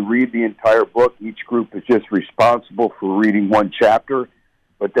really read the entire book. Each group is just responsible for reading one chapter,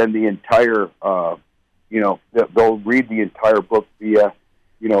 but then the entire, they'll read the entire book via,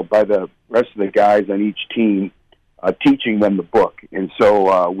 by the rest of the guys on each team, teaching them the book. And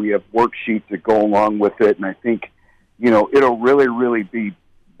so we have worksheets that go along with it, and I think, it'll really, really be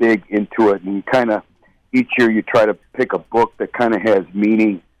big into it. And kind of each year you try to pick a book that kind of has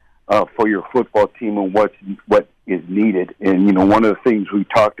meaning for your football team and what is needed. And, one of the things we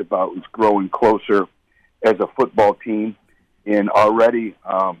talked about was growing closer as a football team. And already,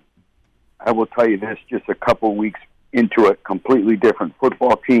 I will tell you this, just a couple weeks into it, completely different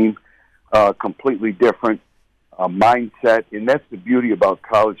football team, completely different mindset. And that's the beauty about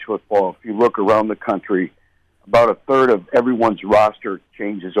college football. If you look around the country, about a third of everyone's roster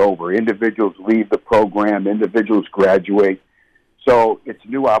changes over. Individuals leave the program, individuals graduate. So it's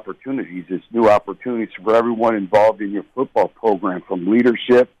new opportunities. It's new opportunities for everyone involved in your football program, from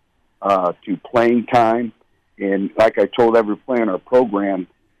leadership to playing time. And like I told every player in our program,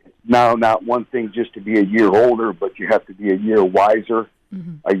 it's now not one thing just to be a year older, but you have to be a year wiser,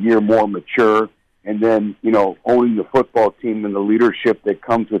 a year more mature, and then, owning the football team and the leadership that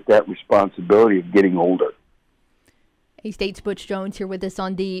comes with that responsibility of getting older. A-State's Butch Jones here with us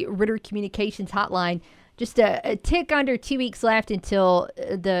on the Ritter Communications Hotline. Just a tick under 2 weeks left until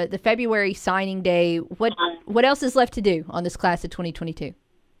the February signing day. What else is left to do on this class of 2022?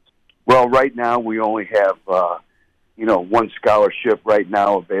 Well, right now we only have, one scholarship right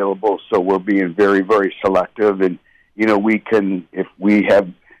now available, so we're being very, very selective. And, we can, if we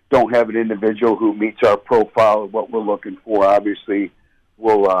don't have an individual who meets our profile of what we're looking for, obviously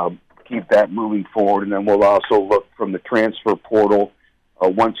we'll keep that moving forward. And then we'll also look from the transfer portal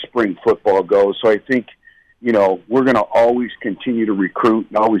once spring football goes. So I think, we're going to always continue to recruit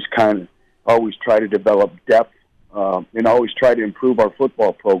and always try to develop depth and always try to improve our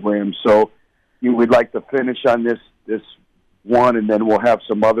football program. So we'd like to finish on this one, and then we'll have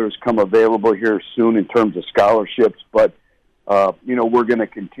some others come available here soon in terms of scholarships. But, we're going to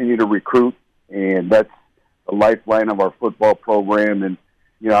continue to recruit, and that's the lifeline of our football program. And,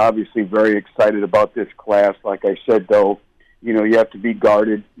 obviously very excited about this class. Like I said, though, you have to be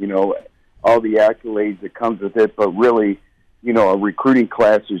guarded, all the accolades that comes with it. But really, a recruiting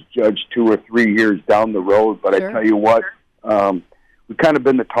class is judged 2 or 3 years down the road. But sure. I tell you what, we've kind of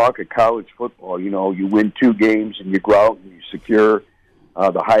been the talk of college football. You win 2 games and you go out and you secure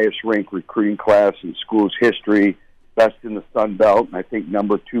the highest ranked recruiting class in school's history, best in the Sun Belt, and I think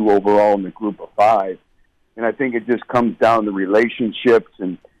number 2 overall in the group of 5. And I think it just comes down to relationships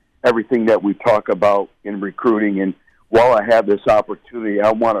and everything that we talk about in recruiting. And while I have this opportunity,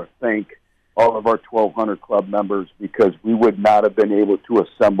 I want to thank all of our 1,200 club members, because we would not have been able to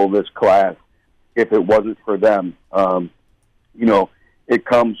assemble this class if it wasn't for them. It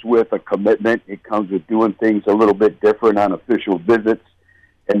comes with a commitment. It comes with doing things a little bit different on official visits,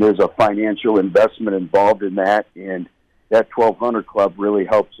 and there's a financial investment involved in that. And that 1,200 club really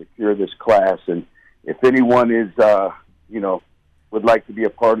helped secure this class. And if anyone is, would like to be a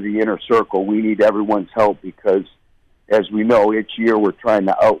part of the inner circle, we need everyone's help, because as we know, each year we're trying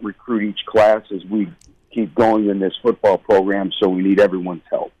to out-recruit each class as we keep going in this football program, so we need everyone's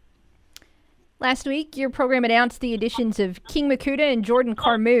help. Last week, your program announced the additions of King Makuta and Jordan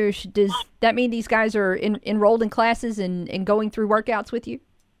Carmouche. Does that mean these guys are enrolled in classes and going through workouts with you?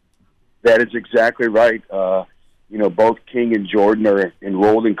 That is exactly right. Both King and Jordan are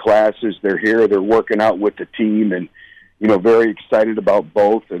enrolled in classes. They're here. They're working out with the team, and, very excited about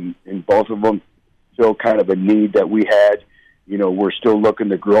both. And both of them still kind of a need that we had. We're still looking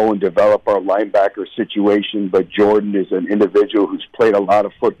to grow and develop our linebacker situation, but Jordan is an individual who's played a lot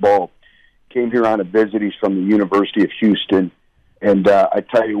of football, came here on a visit. He's from the University of Houston. And I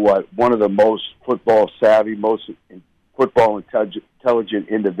tell you what, one of the most football savvy, most football intelligent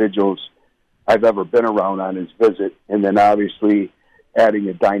individuals I've ever been around on his visit. And then obviously adding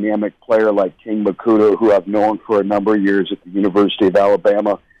a dynamic player like King Makuta, who I've known for a number of years at the University of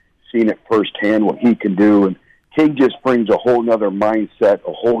Alabama, seen it firsthand what he can do. And King just brings a whole nother mindset,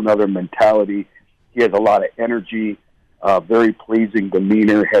 a whole nother mentality. He has a lot of energy, very pleasing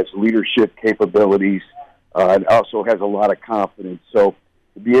demeanor, has leadership capabilities, and also has a lot of confidence. So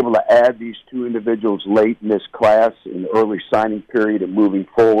to be able to add these 2 individuals late in this class in the early signing period and moving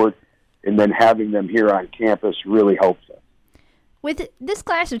forward, and then having them here on campus really helps us. With this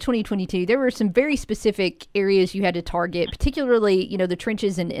class of 2022, there were some very specific areas you had to target, particularly, the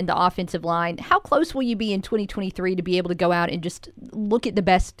trenches and the offensive line. How close will you be in 2023 to be able to go out and just look at the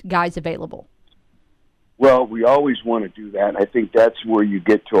best guys available? Well, we always want to do that. I think that's where you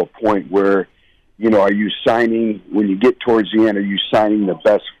get to a point where, are you signing, when you get towards the end, are you signing the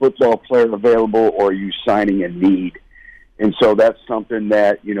best football player available, or are you signing a need? And so that's something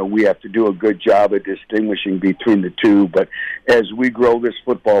that, we have to do a good job of distinguishing between the two. But as we grow this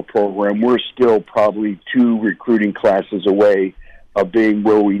football program, we're still probably 2 recruiting classes away of being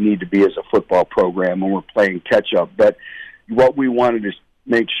where we need to be as a football program, and we're playing catch-up. But what we wanted to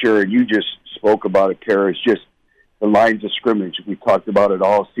make sure, and you just spoke about it, Tara, is just the lines of scrimmage. We talked about it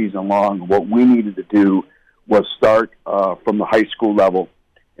all season long. What we needed to do was start from the high school level,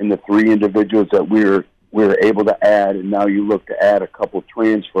 and the 3 individuals that we were able to add, and now you look to add a couple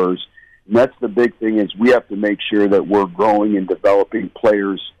transfers. And that's the big thing, is we have to make sure that we're growing and developing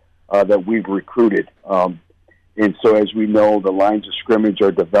players that we've recruited. And so as we know, the lines of scrimmage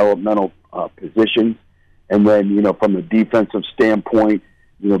are developmental positions. And then, from a defensive standpoint,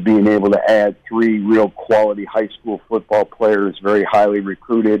 being able to add 3 real quality high school football players, very highly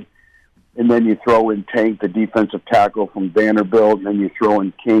recruited. And then you throw in Tank, the defensive tackle from Vanderbilt, and then you throw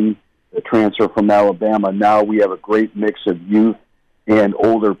in King, the transfer from Alabama. Now we have a great mix of youth and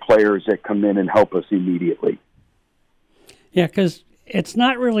older players that come in and help us immediately. Yeah, because it's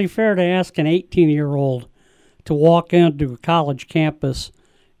not really fair to ask an 18-year-old to walk into a college campus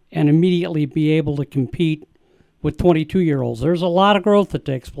and immediately be able to compete with 22-year-olds. There's a lot of growth that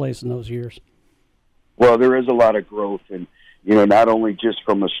takes place in those years. Well, there is a lot of growth, and not only just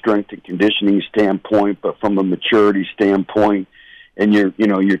from a strength and conditioning standpoint, but from a maturity standpoint. And you're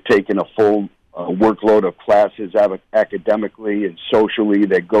taking a full workload of classes academically and socially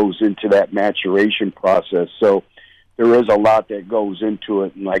that goes into that maturation process. So there is a lot that goes into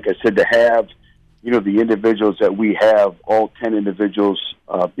it. And like I said, to have, the individuals that we have, all 10 individuals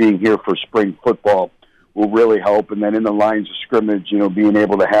being here for spring football will really help. And then in the lines of scrimmage, being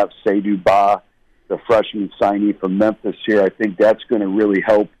able to have Seydou Ba, the freshman signee from Memphis here, I think that's going to really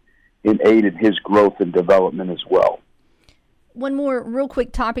help and aid in his growth and development as well. One more real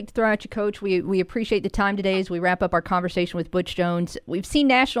quick topic to throw at you, Coach. We appreciate the time today as we wrap up our conversation with Butch Jones. We've seen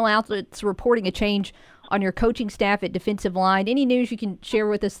national outlets reporting a change on your coaching staff at defensive line. Any news you can share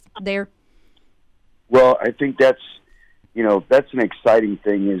with us there? Well, I think that's an exciting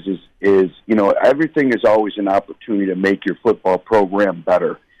thing is everything is always an opportunity to make your football program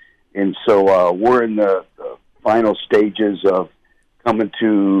better. And so we're in the final stages of coming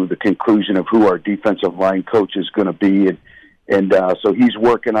to the conclusion of who our defensive line coach is going to be. And so he's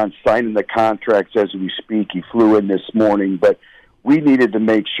working on signing the contracts as we speak. He flew in this morning. But we needed to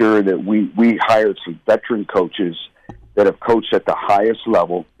make sure that we hired some veteran coaches that have coached at the highest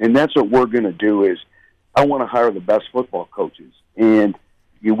level. And that's what we're going to do is I want to hire the best football coaches. And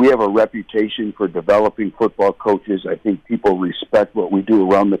we have a reputation for developing football coaches. I think people respect what we do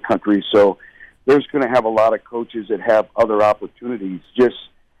around the country. So there's going to have a lot of coaches that have other opportunities. Just,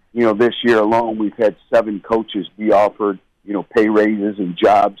 this year alone, we've had 7 coaches be offered, pay raises and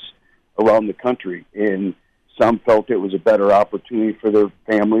jobs around the country. And some felt it was a better opportunity for their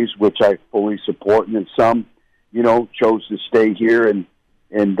families, which I fully support. And then some, chose to stay here and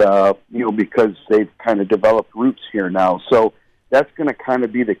because they've kind of developed roots here now. So that's going to kind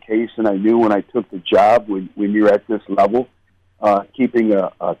of be the case. And I knew when I took the job, when you're at this level, keeping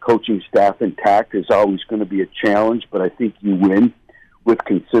a coaching staff intact is always going to be a challenge, but I think you win with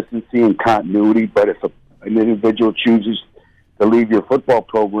consistency and continuity. But if an individual chooses to leave your football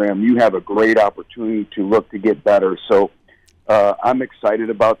program, you have a great opportunity to look to get better. So I'm excited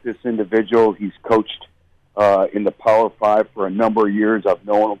about this individual. He's coached in the Power 5 for a number of years. I've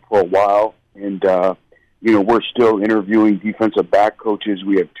known him for a while, and we're still interviewing defensive back coaches.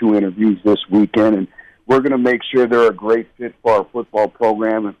 We have 2 interviews this weekend, and we're going to make sure they're a great fit for our football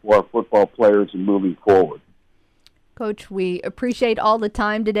program and for our football players and moving forward. Coach, we appreciate all the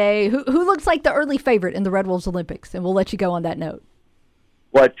time today. Who looks like the early favorite in the Red Wolves Olympics? And we'll let you go on that note.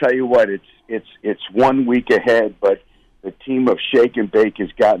 Well, I tell you what, it's 1 week ahead, but the team of Shake and Bake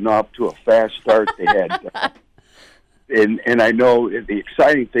has gotten off to a fast start. They had, and I know the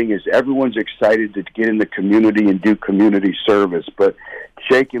exciting thing is everyone's excited to get in the community and do community service, but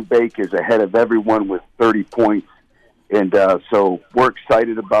Shake and Bake is ahead of everyone with 30 points, and so we're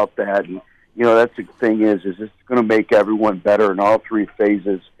excited about that. And that's the thing is it's going to make everyone better in all 3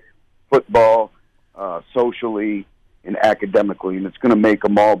 phases: football, socially, and academically, and it's going to make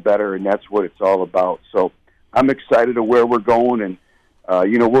them all better, and that's what it's all about. So I'm excited of where we're going, and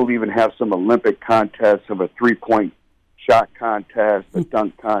we'll even have some Olympic contests of a 3-point shot contest, a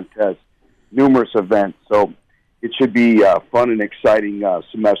dunk contest, numerous events. So it should be a fun and exciting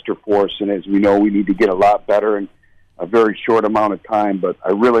semester for us, and as we know, we need to get a lot better in a very short amount of time, but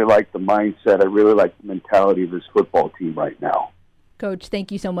I really like the mindset. I really like the mentality of this football team right now. Coach,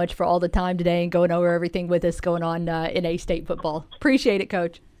 thank you so much for all the time today and going over everything with us going on in A-State football. Appreciate it,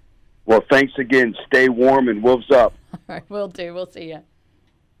 Coach. Well, thanks again. Stay warm and wolves up. All right, will do. We'll see you.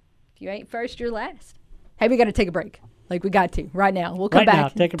 If you ain't first, you're last. Hey, we got to take a break. We got to right now. We'll come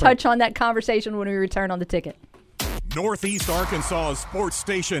back and touch on that conversation when we return on The Ticket. Northeast Arkansas's sports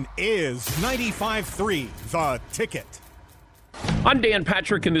station is 95.3 The Ticket. I'm Dan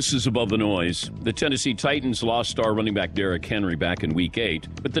Patrick, and this is Above the Noise. The Tennessee Titans lost star running back Derrick Henry back in Week 8,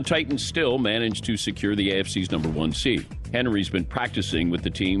 but the Titans still managed to secure the AFC's #1 seed. Henry's been practicing with the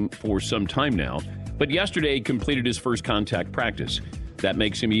team for some time now, but yesterday he completed his first contact practice. That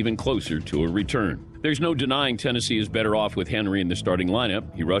makes him even closer to a return. There's no denying Tennessee is better off with Henry in the starting lineup.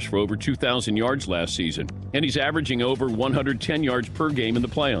 He rushed for over 2,000 yards last season, and he's averaging over 110 yards per game in the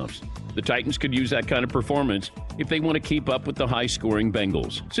playoffs. The Titans could use that kind of performance if they want to keep up with the high-scoring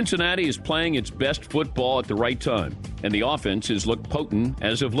Bengals. Cincinnati is playing its best football at the right time, and the offense has looked potent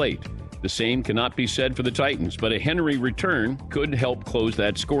as of late. The same cannot be said for the Titans, but a Henry return could help close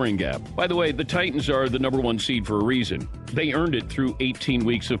that scoring gap. By the way, the Titans are the #1 seed for a reason. They earned it through 18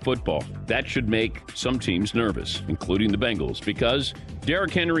 weeks of football. That should make some teams nervous, including the Bengals, because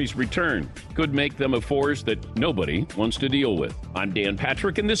Derrick Henry's return could make them a force that nobody wants to deal with. I'm Dan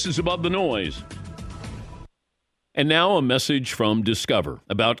Patrick, and this is Above the Noise. And now a message from Discover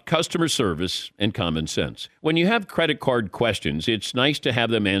about customer service and common sense. When you have credit card questions, it's nice to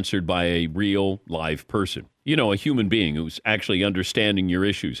have them answered by a real, live person. You know, a human being who's actually understanding your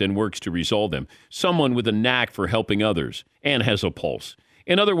issues and works to resolve them. Someone with a knack for helping others and has a pulse.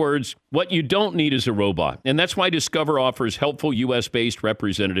 In other words, what you don't need is a robot. And that's why Discover offers helpful U.S.-based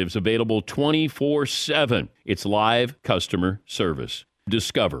representatives available 24/7. It's live customer service.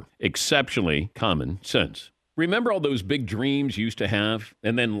 Discover. Exceptionally common sense. Remember all those big dreams you used to have,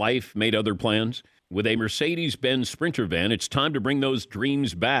 and then life made other plans? With a Mercedes-Benz Sprinter van, it's time to bring those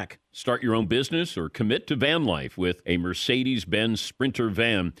dreams back. Start your own business or commit to van life with a Mercedes-Benz Sprinter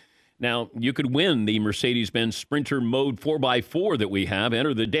van. Now, you could win the Mercedes-Benz Sprinter Mode 4x4 that we have.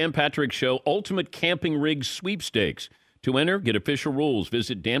 Enter the Dan Patrick Show Ultimate Camping Rig Sweepstakes. To enter, get official rules.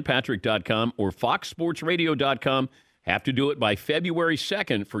 Visit danpatrick.com or foxsportsradio.com. Have to do it by February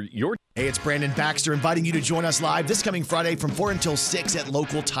 2nd for your... Hey, it's Brandon Baxter inviting you to join us live this coming Friday from 4 until 6 at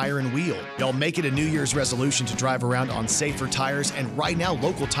Local Tire and Wheel. Y'all make it a New Year's resolution to drive around on safer tires, and right now,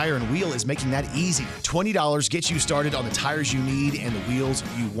 Local Tire and Wheel is making that easy. $20 gets you started on the tires you need and the wheels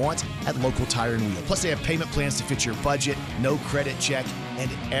you want at Local Tire and Wheel. Plus, they have payment plans to fit your budget, no credit check,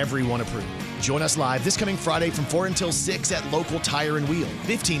 and everyone approved. Join us live this coming Friday from 4 until 6 at Local Tire and Wheel,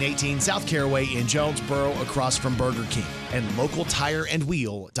 1518 South Caraway in Jonesboro, across from Burger King, and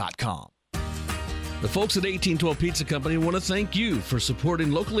localtireandwheel.com. The folks at 1812 Pizza Company want to thank you for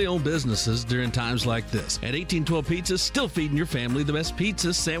supporting locally owned businesses during times like this. At 1812 Pizza, still feeding your family the best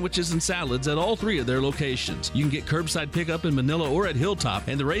pizzas, sandwiches, and salads at all 3 of their locations. You can get curbside pickup in Manila or at Hilltop,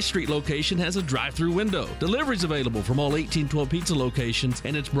 and the Ray Street location has a drive-through window. Delivery's available from all 1812 Pizza locations,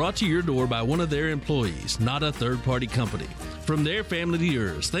 and it's brought to your door by one of their employees, not a third-party company. From their family to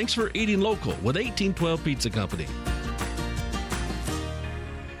yours, thanks for eating local with 1812 Pizza Company.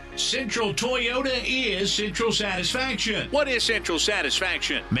 Central Toyota is Central Satisfaction. What is Central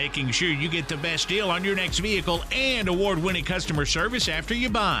Satisfaction? Making sure you get the best deal on your next vehicle and award-winning customer service after you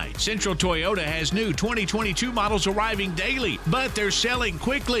buy. Central Toyota has new 2022 models arriving daily, but they're selling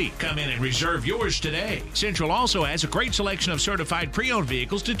quickly. Come in and reserve yours today. Central also has a great selection of certified pre-owned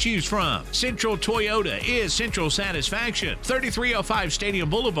vehicles to choose from. Central Toyota is Central Satisfaction, 3305 Stadium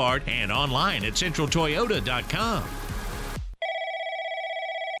Boulevard, and online at centraltoyota.com.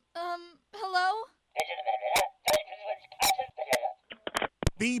 Hello?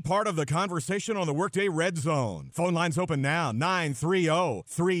 Be part of the conversation on the Workday Red Zone. Phone lines open now,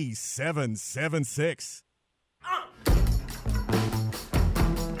 930-3776.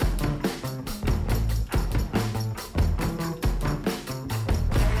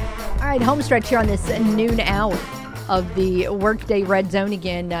 All right, home stretch here on this noon hour of the Workday Red Zone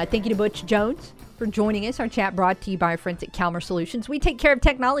again. Thank you to Butch Jones for joining us. Our chat brought to you by our friends at Calmer Solutions. We take care of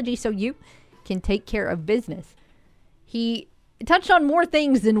technology so you can take care of business. He touched on more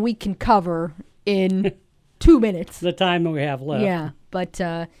things than we can cover in 2 minutes. The time that we have left. Yeah, but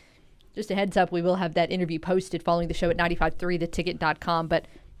just a heads up, we will have that interview posted following the show at 953theticket.com. But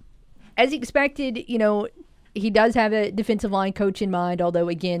as expected, you know, he does have a defensive line coach in mind, although,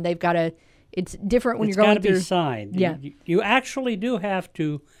 again, they've got to, it's different when you're going through. It's got to be signed. Yeah. You actually do have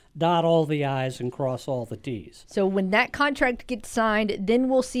to dot all the I's and cross all the T's. So when that contract gets signed, then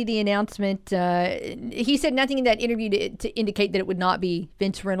we'll see the announcement. He said nothing in that interview to indicate that it would not be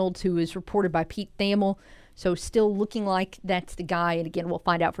Vince Reynolds, who is reported by Pete Thamel. So still looking like that's the guy. And again, we'll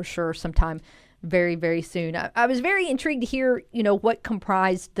find out for sure sometime very, very soon. I was very intrigued to hear, you know, what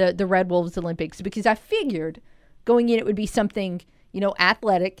comprised the Red Wolves Olympics, because I figured going in it would be something, you know,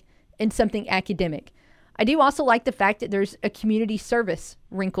 athletic and something academic. I do also like the fact that there's a community service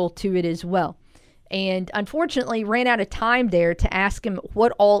wrinkle to it as well. And unfortunately, ran out of time there to ask him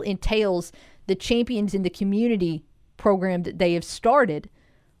what all entails the Champions in the Community program that they have started.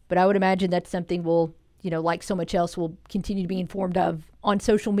 But I would imagine that's something we'll, you know, like so much else, we'll continue to be informed of on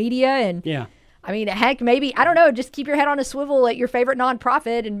social media. And yeah. I mean, heck, maybe, I don't know, just keep your head on a swivel at your favorite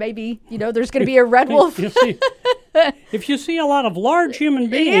nonprofit, and maybe, you know, there's going to be a Red Wolf. If you see a lot of large human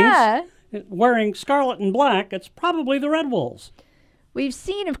beings wearing scarlet and black, it's probably the Red Wolves. We've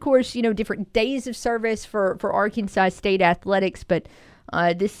seen, of course, you know, different days of service for Arkansas State athletics, but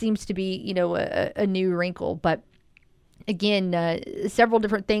this seems to be, you know, a new wrinkle. But again, several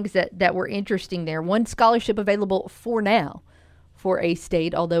different things that were interesting there. One scholarship available for now for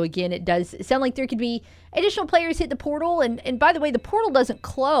A-State, although, again, it does sound like there could be additional players hit the portal. And by the way, the portal doesn't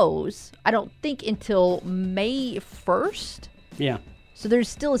close, I don't think, until May 1st. Yeah. So there's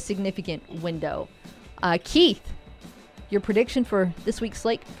still a significant window. Keith, your prediction for this week's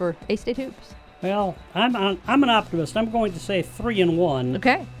slate for A-State hoops? Well, I'm an optimist. I'm going to say 3-1.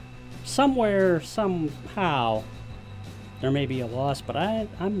 Okay. Somewhere, somehow, there may be a loss, but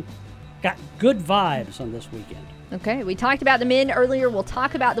I'm got good vibes on this weekend. Okay, we talked about the men earlier. We'll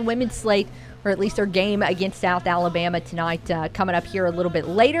talk about the women's slate, or at least their game against South Alabama tonight, coming up here a little bit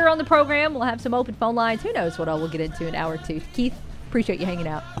later on the program. We'll have some open phone lines. Who knows what all we'll get into in hour 2. Keith, appreciate you hanging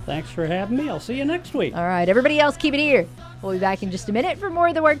out. Thanks for having me. I'll see you next week. All right, everybody else, keep it here. We'll be back in just a minute for more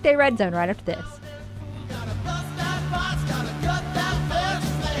of the Workday Red Zone right after this.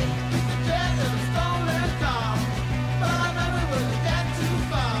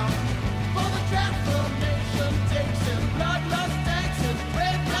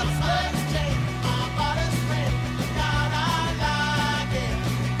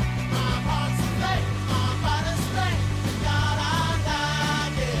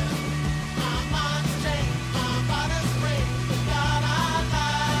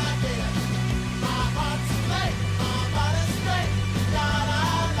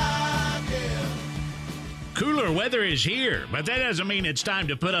 Cooler weather is here, but that doesn't mean it's time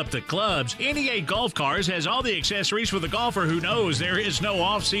to put up the clubs. NEA Golf Cars has all the accessories for the golfer who knows there is no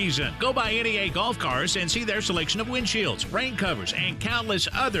off-season. Go by NEA Golf Cars and see their selection of windshields, rain covers, and countless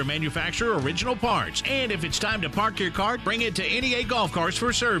other manufacturer original parts. And if it's time to park your car, bring it to NEA Golf Cars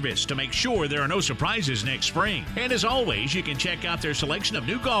for service to make sure there are no surprises next spring. And as always, you can check out their selection of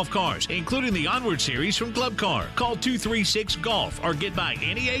new golf cars, including the Onward series from Club Car. Call 236-GOLF or get by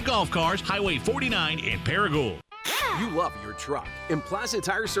NEA Golf Cars, Highway 49 in Paragould. You love your truck, and Plaza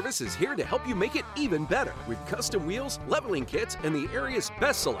Tire Service is here to help you make it even better with custom wheels, leveling kits, and the area's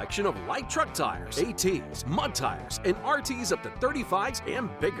best selection of light truck tires, ATs, mud tires, and RTs up to 35s and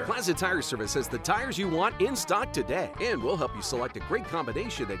bigger. Plaza Tire Service has the tires you want in stock today, and we'll help you select a great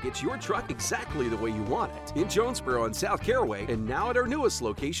combination that gets your truck exactly the way you want it. In Jonesboro and South Caraway, and now at our newest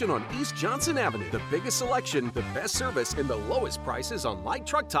location on East Johnson Avenue. The biggest selection, the best service, and the lowest prices on light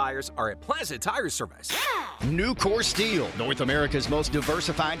truck tires are at Plaza Tire Service. Nucor Steel, North America's most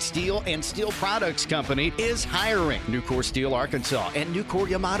diversified steel and steel products company, is hiring. Nucor Steel Arkansas and Nucor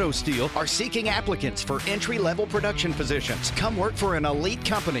Yamato Steel are seeking applicants for entry-level production positions. Come work for an elite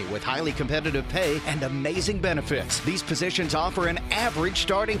company with highly competitive pay and amazing benefits. These positions offer an average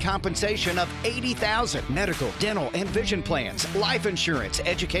starting compensation of $80,000. Medical, dental, and vision plans, life insurance,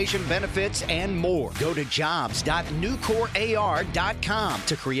 education benefits, and more. Go to jobs.nucorar.com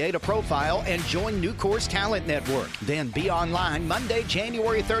to create a profile and join Nucor's Talent Network. Then be online Monday,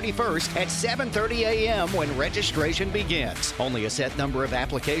 January 31st at 7:30 a.m. when registration begins. Only a set number of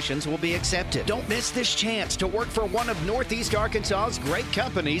applications will be accepted. Don't miss this chance to work for one of Northeast Arkansas's great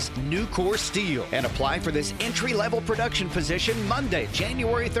companies, Nucor Steel, and apply for this entry-level production position Monday,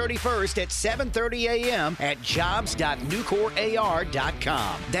 January 31st at 7:30 a.m. at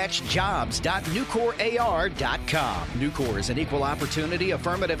jobs.nucorar.com. That's jobs.nucorar.com. Nucor is an equal opportunity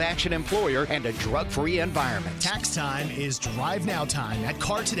affirmative action employer and a drug-free environment. Tax time is Drive Now time at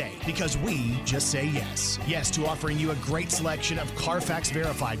Car Today because we just say yes. Yes to offering you a great selection of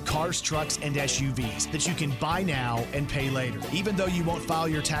Carfax-verified cars, trucks, and SUVs that you can buy now and pay later. Even though you won't file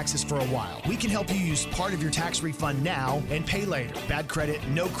your taxes for a while, we can help you use part of your tax refund now and pay later. Bad credit,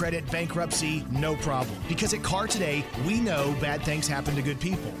 no credit, bankruptcy, no problem. Because at Car Today, we know bad things happen to good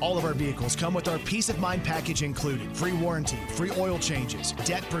people. All of our vehicles come with our Peace of Mind package included. Free warranty, free oil changes,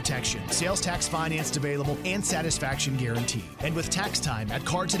 debt protection, sales tax financed available, and satisfaction guarantee. And with tax time at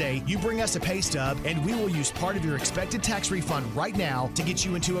Car Today, you bring us a pay stub and we will use part of your expected tax refund right now to get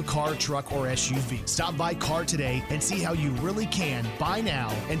you into a car, truck, or SUV. Stop by Car Today and see how you really can buy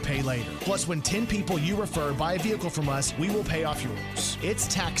now and pay later. Plus, when 10 people you refer buy a vehicle from us, we will pay off yours. It's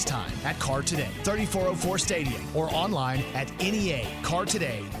tax time at Car Today, 3404 Stadium, or online at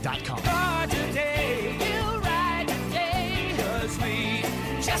neacartoday.com. Car Today, we'll ride today, 'cause we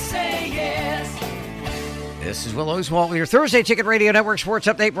just say yes. This is Will Oswald with your Thursday Ticket Radio Network Sports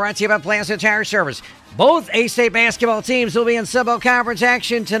Update brought to you by Plaza Tire Service. Both A-State basketball teams will be in Sunbelt Conference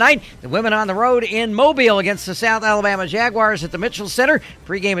action tonight. The women on the road in Mobile against the South Alabama Jaguars at the Mitchell Center.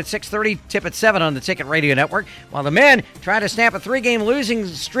 Pregame at 6:30, tip at 7 on the Ticket Radio Network. While the men try to snap a 3-game losing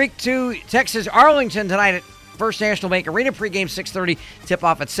streak to Texas Arlington tonight at First National Bank Arena. Pregame 6:30,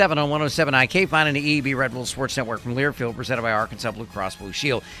 tip-off at 7 on 107 IK. Finding the EEB Red Bull Sports Network from Learfield, presented by Arkansas Blue Cross Blue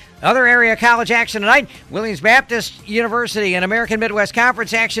Shield. Other area college action tonight, Williams Baptist University and American Midwest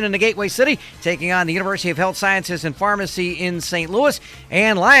Conference action in the Gateway City, taking on the University of Health Sciences and Pharmacy in St. Louis,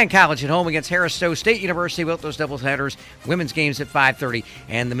 and Lyon College at home against Harris Stowe State University. Both those doubleheaders, women's games at 5:30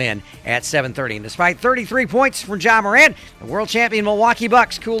 and the men at 7:30. And despite 33 points from Ja Morant, the world champion Milwaukee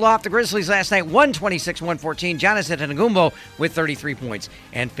Bucks cooled off the Grizzlies last night, 126-114. Giannis Antetokounmpo with 33 points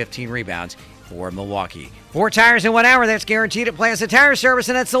and 15 rebounds for Milwaukee. 4 tires in 1 hour, that's guaranteed at Plaza Tire Service,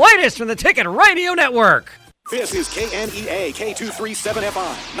 and that's the latest from the Ticket Radio Network. This is KNEA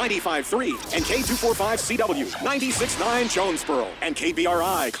K237FI 95.3 and K245CW 96.9 Jonesboro and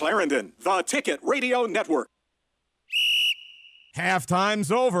KBRI Clarendon, the Ticket Radio Network.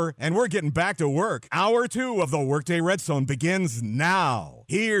 Halftime's over, and we're getting back to work. Hour 2 of the Workday Redzone begins now.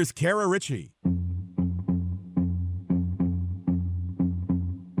 Here's Kara Richey.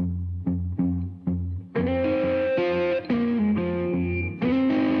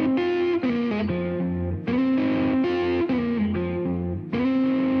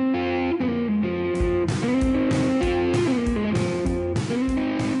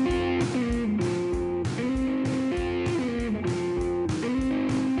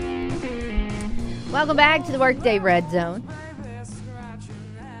 Welcome back to the Workday Red Zone.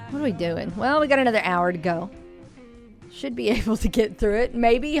 What are we doing? Well, we got another hour to go. Should be able to get through it.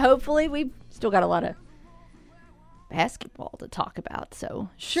 Maybe, hopefully. We've still got a lot of basketball to talk about, so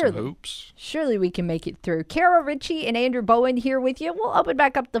surely we can make it through. Kara Richey and Andrew Bowen here with you. We'll open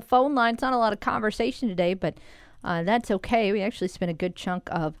back up the phone lines. Not a lot of conversation today, but that's okay. We actually spent a good chunk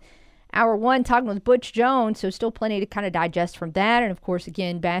of Hour 1 talking with Butch Jones, so still plenty to kind of digest from that. And, of course,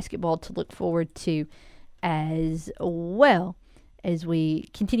 again, basketball to look forward to as well as we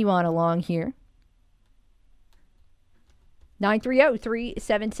continue on along here.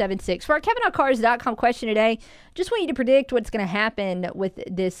 930-3776. For our KevinOnCars.com question today, just want you to predict what's going to happen with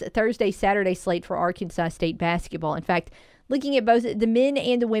this Thursday-Saturday slate for Arkansas State basketball. In fact, looking at both the men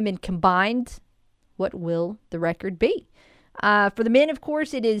and the women combined, what will the record be? For the men, of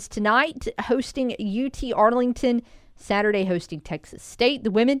course, it is tonight hosting UT Arlington, Saturday hosting Texas State. The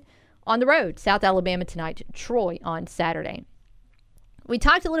women on the road, South Alabama tonight, Troy on Saturday. We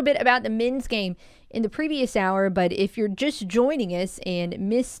talked a little bit about the men's game in the previous hour, but if you're just joining us and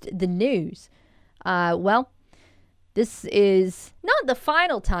missed the news, this is not the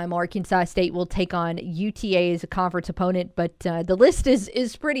final time Arkansas State will take on UTA as a conference opponent, but the list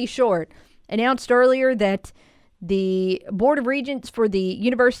is pretty short. Announced earlier that the Board of Regents for the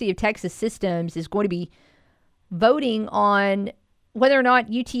University of Texas Systems is going to be voting on whether or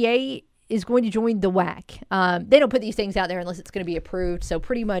not UTA is going to join the WAC. They don't put these things out there unless it's going to be approved. So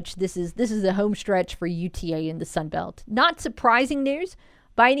pretty much this is the home stretch for UTA in the Sun Belt. Not surprising news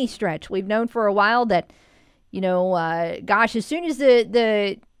by any stretch. We've known for a while that, as soon as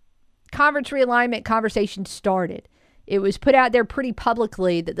the conference realignment conversation started, it was put out there pretty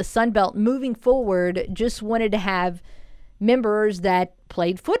publicly that the Sun Belt moving forward just wanted to have members that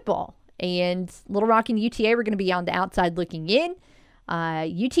played football. And Little Rock and UTA were going to be on the outside looking in.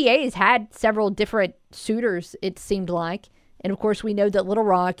 UTA has had several different suitors, it seemed like. And, of course, we know that Little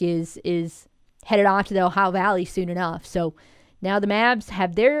Rock is headed off to the Ohio Valley soon enough. So now the Mavs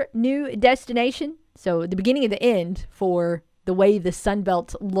have their new destination. So the beginning of the end for the way the Sun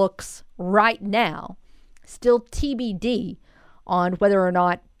Belt looks right now. Still TBD on whether or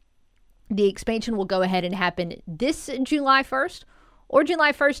not the expansion will go ahead and happen this July 1st or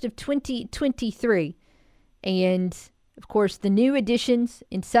July 1st of 2023. And, of course, the new additions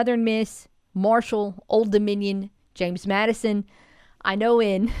in Southern Miss, Marshall, Old Dominion, James Madison. I know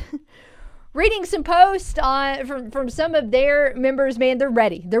in reading some posts from some of their members, man, they're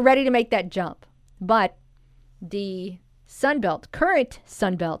ready. They're ready to make that jump. But the Sunbelt, current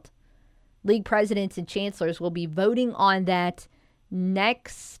Sunbelt, league presidents and chancellors will be voting on that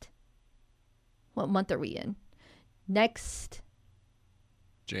next, what month are we in? Next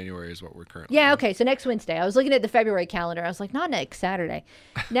January is what we're currently in. Okay, so next Wednesday. I was looking at the February calendar. I was like, not next Saturday.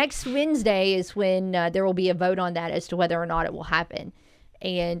 Next Wednesday is when there will be a vote on that as to whether or not it will happen.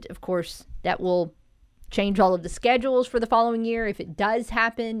 And, of course, that will change all of the schedules for the following year if it does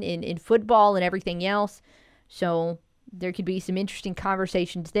happen in football and everything else. So there could be some interesting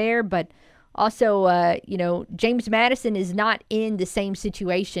conversations there, but also, James Madison is not in the same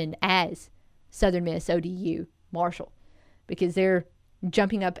situation as Southern Miss, ODU, Marshall, because they're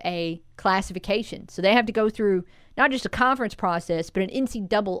jumping up a classification. So they have to go through not just a conference process, but an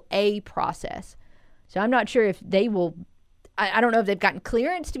NCAA process. So I'm not sure if they will, I don't know if they've gotten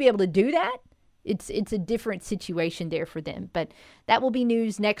clearance to be able to do that. It's a different situation there for them, but that will be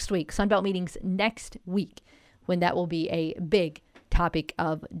news next week. Sunbelt meetings next week, when that will be a big topic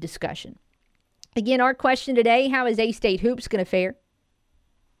of discussion. Again, our question today, how is A-State Hoops going to fare?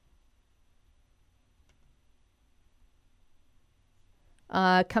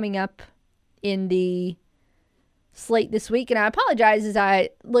 Coming up in the slate this week, and I apologize as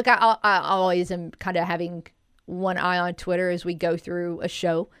I always am kind of having one eye on Twitter as we go through a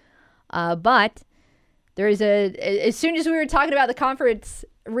show. But there is as soon as we were talking about the conference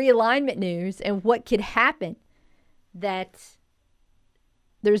realignment news and what could happen, that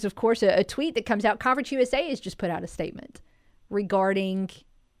there's, of course, a tweet that comes out. Conference USA has just put out a statement regarding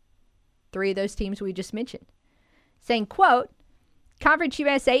 3 of those teams we just mentioned, saying, quote, Conference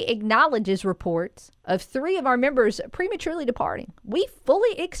USA acknowledges reports of 3 of our members prematurely departing. We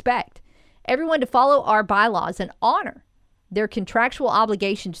fully expect everyone to follow our bylaws and honor their contractual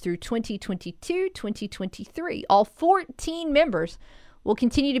obligations through 2022-2023. All 14 members will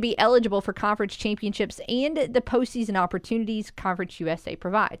continue to be eligible for conference championships and the postseason opportunities Conference USA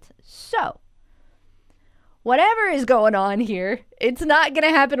provides. So, whatever is going on here, it's not going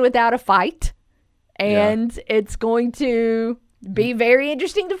to happen without a fight. And it's going to be very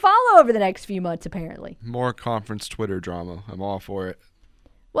interesting to follow over the next few months, apparently. More conference Twitter drama. I'm all for it.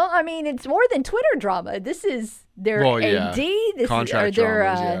 Well, I mean, it's more than Twitter drama. This is their AD. This Contract is their,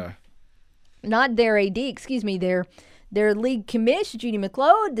 dramas, not their AD, excuse me, their league commish, Judy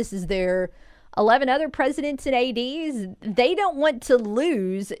McLeod. This is their 11 other presidents and ADs. They don't want to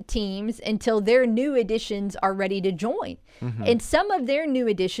lose teams until their new additions are ready to join. Mm-hmm. And some of their new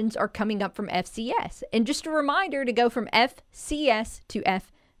additions are coming up from FCS. And just a reminder to go from FCS to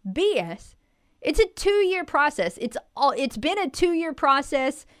FBS, it's a 2-year process. It's been a 2-year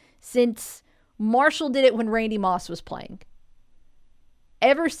process since Marshall did it when Randy Moss was playing.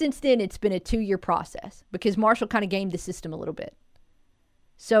 Ever since then, it's been a 2-year process because Marshall kind of gamed the system a little bit.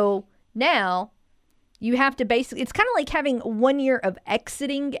 So now you have to basically, it's kind of like having 1 year of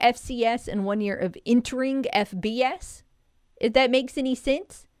exiting FCS and 1 year of entering FBS, if that makes any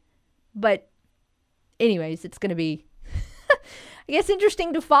sense. But anyways, it's going to be, I guess,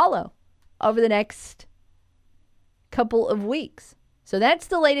 interesting to follow over the next couple of weeks. So that's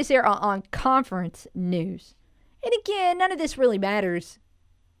the latest here on conference news. And again, none of this really matters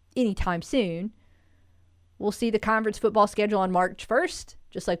anytime soon. We'll see the conference football schedule on March 1st,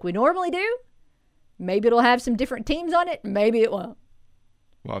 just like we normally do. Maybe it'll have some different teams on it. Maybe it won't.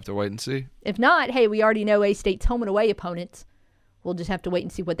 We'll have to wait and see. If not, hey, we already know A-State's home and away opponents. We'll just have to wait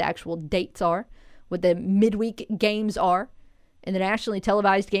and see what the actual dates are, what the midweek games are, and the nationally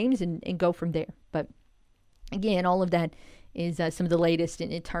televised games, and go from there. But again, all of that is some of the latest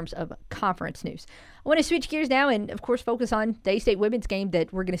in terms of conference news. I want to switch gears now and, of course, focus on the A-State women's game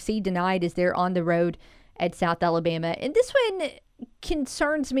that we're going to see tonight as they're on the road at South Alabama. And this one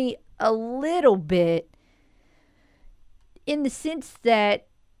concerns me a little bit in the sense that,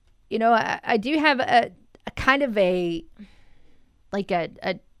 you know, I do have a kind of a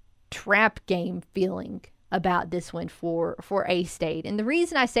trap game feeling about this one for A-State. And the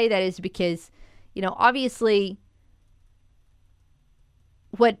reason I say that is because, you know, obviously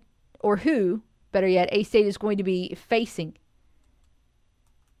who, better yet, A-State is going to be facing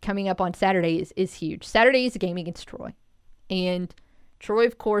coming up on Saturday is huge. Saturday is a game against Troy. And Troy,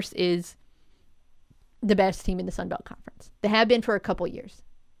 of course, is the best team in the Sun Belt Conference. They have been for a couple years.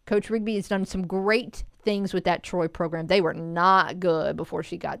 Coach Rigby has done some great things with that Troy program. They were not good before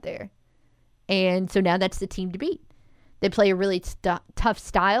she got there. And so now that's the team to beat. They play a really tough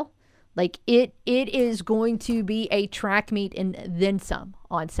style. Like, it is going to be a track meet and then some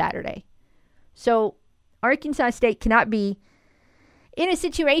on Saturday. So Arkansas State cannot be in a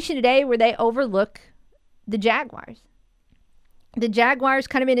situation today where they overlook the Jaguars. The Jaguars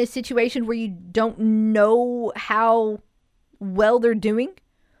kind of in a situation where you don't know how well they're doing.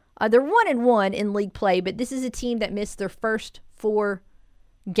 They're 1-1 in league play, but this is a team that missed their first 4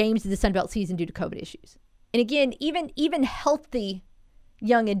 games of the Sun Belt season due to COVID issues. And again, even healthy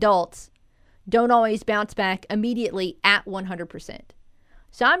young adults don't always bounce back immediately at 100%.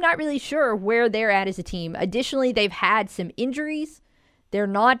 So I'm not really sure where they're at as a team. Additionally, they've had some injuries. They're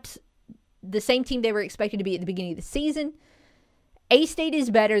not the same team they were expected to be at the beginning of the season. A-State is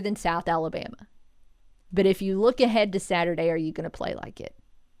better than South Alabama. But if you look ahead to Saturday, are you going to play like it?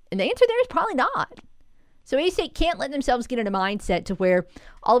 And the answer there is probably not. So A-State can't let themselves get in a mindset to where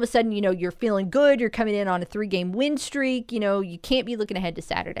all of a sudden, you know, you're feeling good, you're coming in on a 3-game win streak, you know, you can't be looking ahead to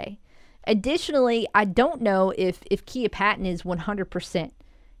Saturday. Additionally, I don't know if Kia Patton is 100%.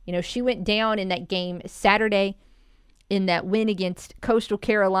 You know, she went down in that game Saturday in that win against Coastal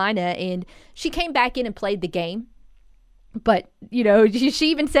Carolina, and she came back in and played the game. But, you know, she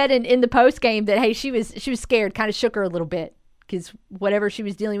even said in the post game that, hey, she was scared, kind of shook her a little bit because whatever she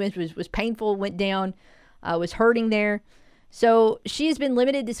was dealing with was painful, went down, was hurting there. So she has been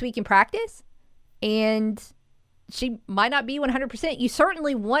limited this week in practice, and she might not be 100%. You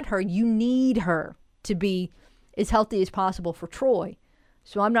certainly want her. You need her to be as healthy as possible for Troy.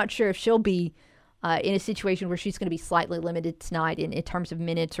 So I'm not sure if she'll be in a situation where she's going to be slightly limited tonight in terms of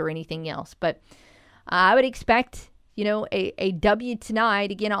minutes or anything else. But I would expect, you know, a W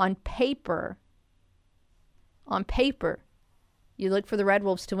tonight. Again, on paper, You look for the Red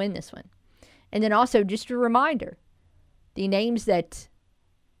Wolves to win this one. And then also, just a reminder, the names that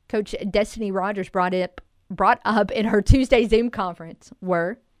Coach Destiny Rogers brought up in her Tuesday Zoom conference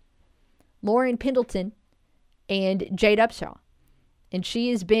were Lauren Pendleton and Jade Upshaw. And she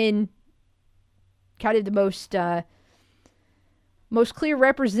has been kind of the most clear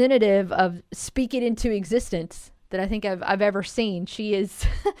representative of speak it into existence that I think I've ever seen. She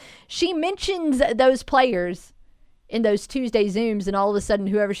mentions those players in those Tuesday Zooms, and all of a sudden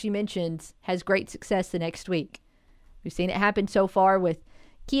whoever she mentions has great success the next week. We've seen it happen so far with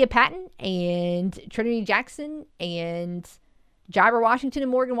Kia Patton and Trinity Jackson and Jybra Washington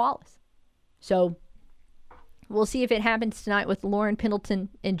and Morgan Wallace. So we'll see if it happens tonight with Lauren Pendleton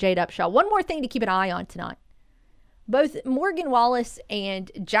and Jade Upshaw. One more thing to keep an eye on tonight. Both Morgan Wallace and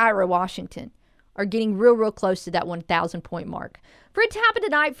Jybra Washington are getting real close to that 1,000-point mark. For it to happen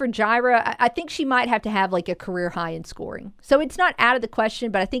tonight for Jybra, I think she might have to have like a career high in scoring. So it's not out of the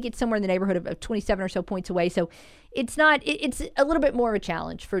question, but I think it's somewhere in the neighborhood of 27 or so points away. So it's a little bit more of a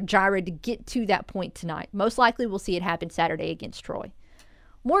challenge for Jybra to get to that point tonight. Most likely we'll see it happen Saturday against Troy.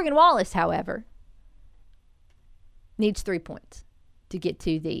 Morgan Wallace, however, needs 3 points to get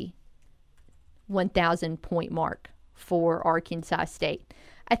to the 1,000-point mark for Arkansas State.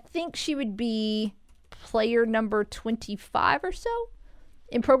 I think she would be player number 25 or so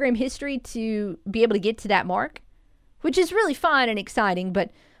in program history to be able to get to that mark, which is really fun and exciting.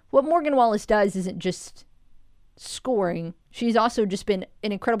 But what Morgan Wallace does isn't just scoring. She's also just been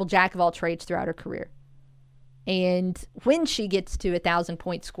an incredible jack of all trades throughout her career. And when she gets to 1,000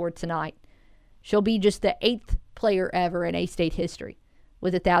 points scored tonight, she'll be just the 8th player ever in A-State history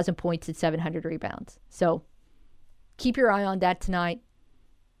with 1,000 points and 700 rebounds. So keep your eye on that tonight.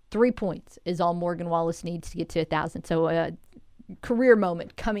 3 points is all Morgan Wallace needs to get to 1,000. So a career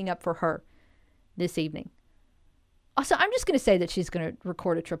moment coming up for her this evening. Also, I'm just going to say that she's going to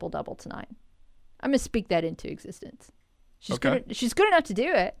record a triple-double tonight. I'm going to speak that into existence. She's good enough to do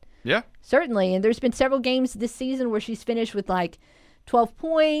it. Yeah. Certainly. And there's been several games this season where she's finished with like 12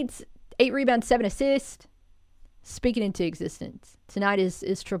 points, 8 rebounds, 7 assists. Speaking into existence. Tonight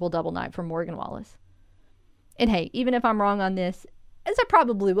is triple-double night for Morgan Wallace. And hey, even if I'm wrong on this, as I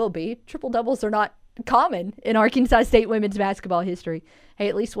probably will be, triple-doubles are not common in Arkansas State women's basketball history. Hey,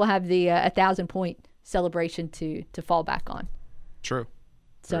 at least we'll have the 1,000-point celebration to fall back on. True.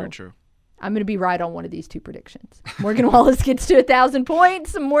 Very true. I'm going to be right on one of these two predictions. Morgan Wallace gets to 1,000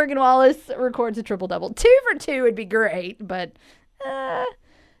 points. Morgan Wallace records a triple-double. 2 for 2 would be great, but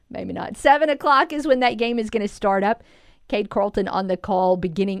maybe not. 7 o'clock is when that game is going to start up. Cade Carlton on the call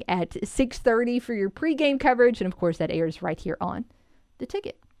beginning at 6:30 for your pregame coverage. And, of course, that airs right here on The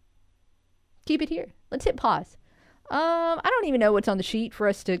Ticket. Keep it here. Let's hit pause. I don't even know what's on the sheet for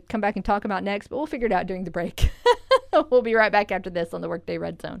us to come back and talk about next, but we'll figure it out during the break. We'll be right back after this on the Workday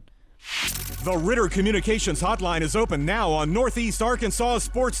Redzone. The Ritter Communications Hotline is open now on Northeast Arkansas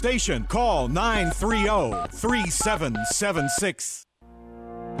Sports Station. Call 930-3776.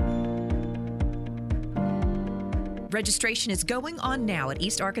 Registration is going on now at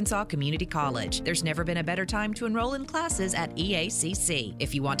East Arkansas Community College. There's never been a better time to enroll in classes at EACC.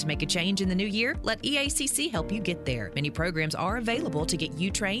 If you want to make a change in the new year, let EACC help you get there. Many programs are available to get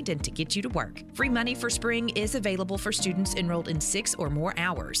you trained and to get you to work. Free money for spring is available for students enrolled in 6 or more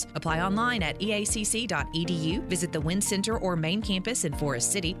hours. Apply online at eacc.edu, visit the Wynn Center or main campus in Forest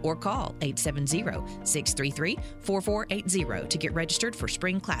City, or call 870-633-4480 to get registered for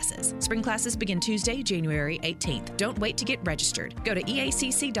spring classes. Spring classes begin Tuesday, January 18th. Don't wait to get registered. Go to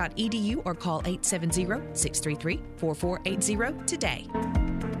eacc.edu or call 870-633-4480 today.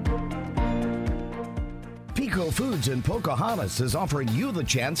 Pico Foods in Pocahontas is offering you the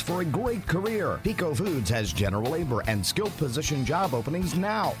chance for a great career. Pico Foods has general labor and skilled position job openings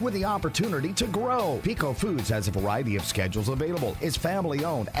now with the opportunity to grow. Pico Foods has a variety of schedules available, is family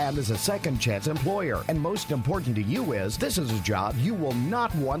owned, and is a second chance employer. And most important to you is this is a job you will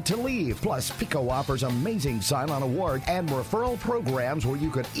not want to leave. Plus, Pico offers amazing sign-on award and referral programs where you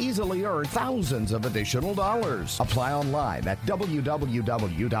could easily earn thousands of additional dollars. Apply online at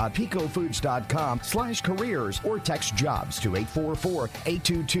www.picofoods.com/careers or text jobs to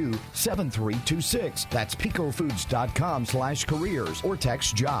 844-822-7326. That's picofoods.com/careers or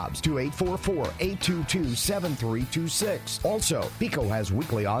text jobs to 844-822-7326. Also, Pico has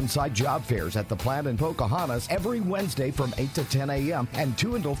weekly on-site job fairs at the plant in Pocahontas every Wednesday from 8 to 10 a.m. and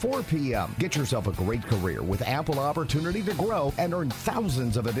 2 until 4 p.m. Get yourself a great career with ample opportunity to grow and earn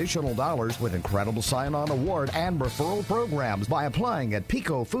thousands of additional dollars with incredible sign-on award and referral programs by applying at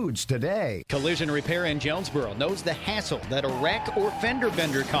Pico Foods today. Collision Repair and Jonesboro knows the hassle that a wreck or fender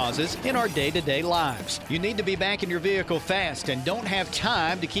bender causes in our day-to-day lives. You need to be back in your vehicle fast and don't have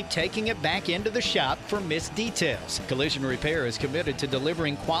time to keep taking it back into the shop for missed details. Collision Repair is committed to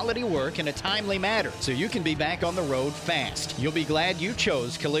delivering quality work in a timely manner so you can be back on the road fast. You'll be glad you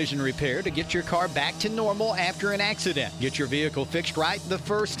chose Collision Repair to get your car back to normal after an accident. Get your vehicle fixed right the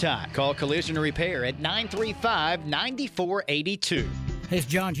first time. Call Collision Repair at 935-9482. Hey, it's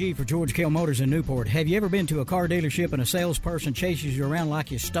John G. for George Kell Motors in Newport. Have you ever been to a car dealership and a salesperson chases you around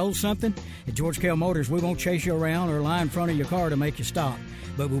like you stole something? At George Kell Motors, we won't chase you around or lie in front of your car to make you stop.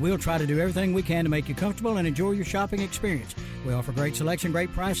 But we will try to do everything we can to make you comfortable and enjoy your shopping experience. We offer great selection,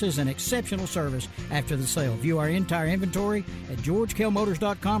 great prices, and exceptional service after the sale. View our entire inventory at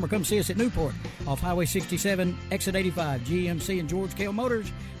GeorgeKellMotors.com or come see us at Newport off Highway 67, Exit 85. GMC and George Kell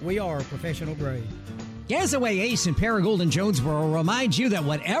Motors, we are professional grade. Gasaway Ace in Paragould and Jonesboro reminds you that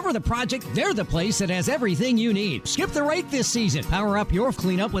whatever the project, they're the place that has everything you need. Skip the rake this season. Power up your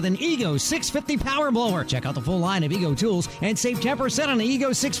cleanup with an Ego 650 power blower. Check out the full line of Ego tools and save 10% on the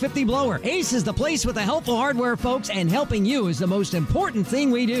Ego 650 blower. Ace is the place with the helpful hardware, folks, and helping you is the most important thing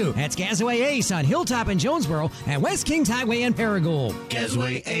we do. That's Gasaway Ace on Hilltop in Jonesboro and West Kings Highway in Paragould.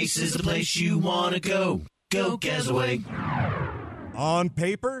 Gasaway Ace is the place you want to go. Go Gasaway. On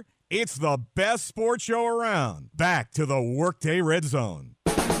paper, it's the best sports show around. Back to the Workday Red Zone.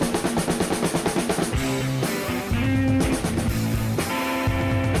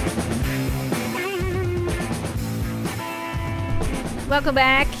 Welcome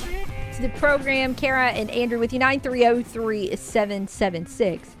back to the program. Kara and Andrew with you.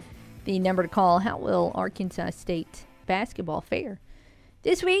 930-3776. The number to call. How will Arkansas State basketball fare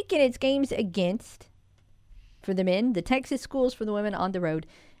this week in its games against, for the men, the Texas schools, for the women on the road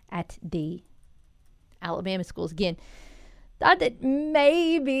at the Alabama schools? Again, thought that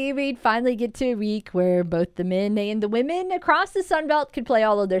maybe we'd finally get to a week where both the men and the women across the Sun Belt could play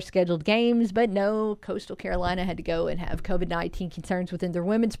all of their scheduled games, but no, Coastal Carolina had to go and have COVID-19 concerns within their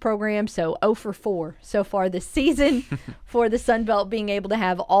women's program, so 0 for 4 so far this season for the Sun Belt being able to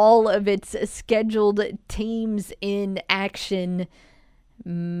have all of its scheduled teams in action.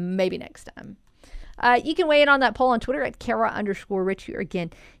 Maybe next time. You can weigh in on that poll on Twitter at Kara_Richey, or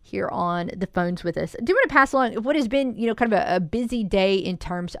again here on the phones with us. I do want to pass along what has been, kind of a busy day in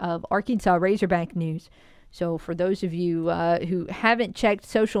terms of Arkansas Razorback news. So for those of you who haven't checked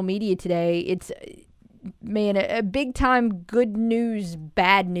social media today, it's, a big time good news,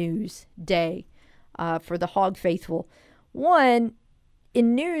 bad news day for the Hog faithful. One,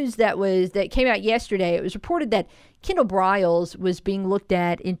 in news that came out yesterday, it was reported that Kendall Briles was being looked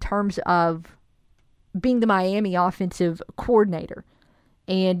at in terms of being the Miami offensive coordinator.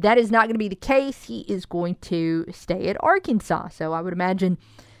 And that is not going to be the case. He is going to stay at Arkansas. So I would imagine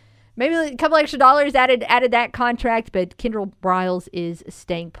maybe a couple extra dollars added that contract, but Kendall Briles is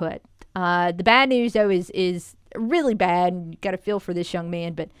staying put. The bad news, though, is really bad. You got to feel for this young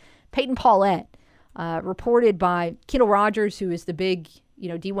man. But Peyton Paulette, reported by Kendall Rogers, who is the big,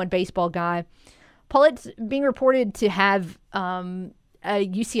 D1 baseball guy. Paulette's being reported to have a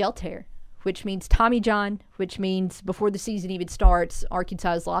UCL tear, which means Tommy John, which means before the season even starts,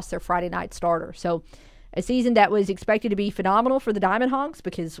 Arkansas has lost their Friday night starter. So a season that was expected to be phenomenal for the Diamond Hogs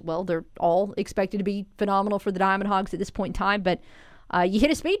because, well, they're all expected to be phenomenal for the Diamond Hogs at this point in time. But you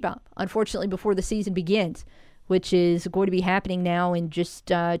hit a speed bump, unfortunately, before the season begins, which is going to be happening now in just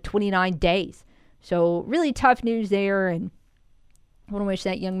 29 days. So really tough news there, and I want to wish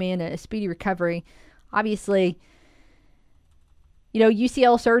that young man a speedy recovery. Obviously,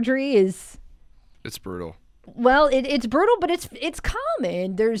 UCL surgery is... It's brutal. Well, it's brutal, but it's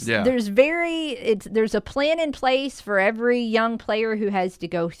common. There's a plan in place for every young player who has to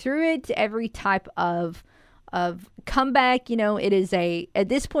go through it. Every type of comeback, it is at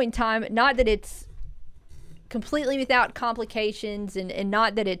this point in time, not that it's completely without complications and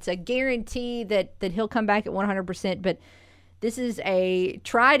not that it's a guarantee that he'll come back at 100%, but this is a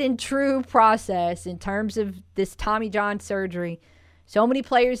tried and true process in terms of this Tommy John surgery. So many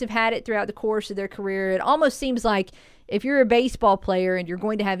players have had it throughout the course of their career. It almost seems like if you're a baseball player and you're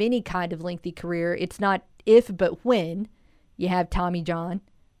going to have any kind of lengthy career, it's not if but when you have Tommy John.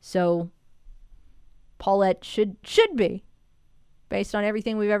 So Paulette should be, based on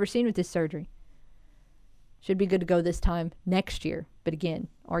everything we've ever seen with this surgery. Should be good to go this time next year. But again,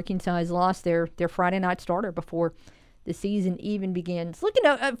 Arkansas has lost their Friday night starter before the season even begins.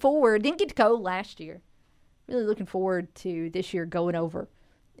 Looking forward, didn't get to go last year. Really looking forward to this year going over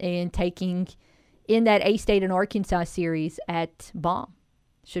and taking in that A-State and Arkansas series at Baum.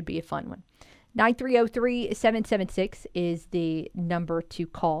 Should be a fun one. 930-3776 is the number to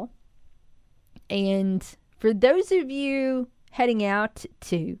call. And for those of you heading out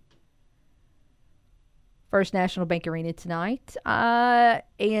to First National Bank Arena tonight,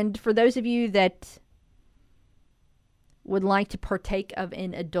 and for those of you that would like to partake of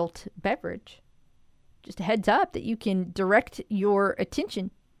an adult beverage, just a heads up that you can direct your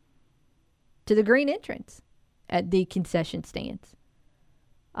attention to the green entrance at the concession stands.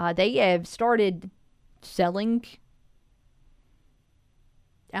 They have started selling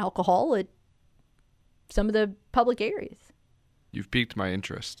alcohol at some of the public areas. You've piqued my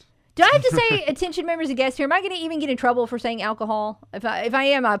interest. Do I have to say, attention members and guests here, am I going to even get in trouble for saying alcohol? If I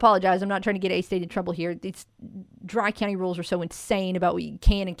am, I apologize. I'm not trying to get A-State in trouble here. These Dry County rules are so insane about what you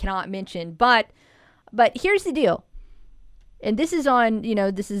can and cannot mention. But here's the deal. And this is on,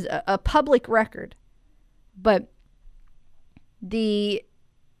 this is a public record. But the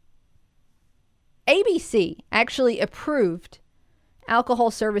ABC actually approved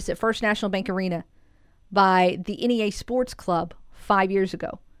alcohol service at First National Bank Arena by the NEA Sports Club 5 years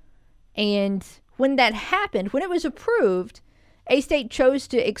ago. And when that happened, when it was approved, A-State chose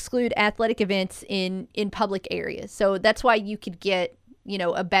to exclude athletic events in public areas. So that's why you could get,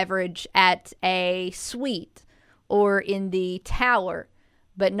 a beverage at a suite or in the tower,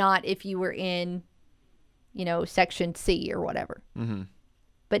 but not if you were in, Section C or whatever. Mm-hmm.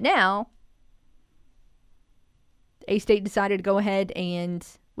 But now, A-State decided to go ahead and,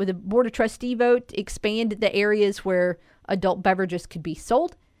 with a Board of Trustee vote, expand the areas where adult beverages could be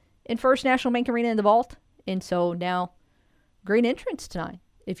sold in First National Bank Arena in the Vault. And so now, green entrance tonight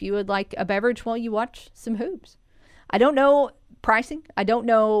if you would like a beverage while you watch some hoops. I don't know pricing. I don't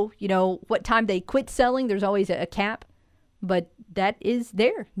know, what time they quit selling. There's always a cap. But that is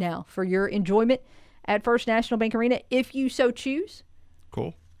there now for your enjoyment at First National Bank Arena if you so choose.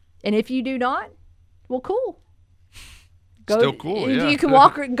 Cool. And if you do not, well, cool. Still cool, yeah. You can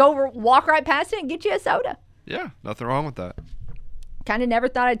walk right past it and get you a soda. Yeah, nothing wrong with that. Kind of never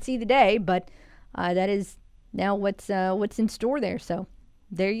thought I'd see the day, but that is now what's in store there. So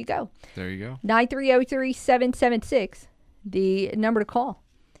there you go. There you go. 930-3776, the number to call.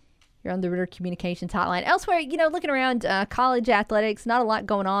 You're on the Ritter Communications Hotline. Elsewhere, looking around college athletics, not a lot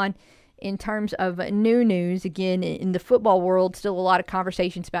going on in terms of new news. Again, in the football world, still a lot of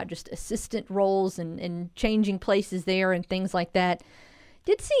conversations about just assistant roles and changing places there and things like that.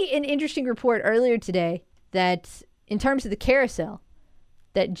 Did see an interesting report earlier today that in terms of the carousel,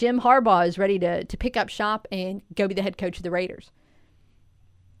 that Jim Harbaugh is ready to pick up shop and go be the head coach of the Raiders.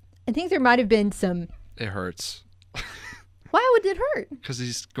 I think there might have been some... It hurts. Why would it hurt? Because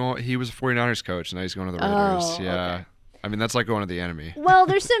he was a 49ers coach, and now he's going to the Raiders. Oh, yeah. Okay. I mean, that's like going to the enemy. Well,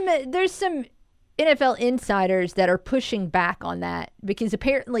 there's some NFL insiders that are pushing back on that because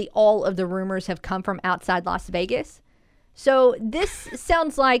apparently all of the rumors have come from outside Las Vegas. So this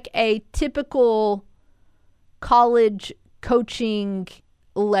sounds like a typical college coaching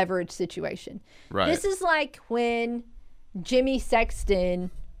leverage situation. Right. This is like when Jimmy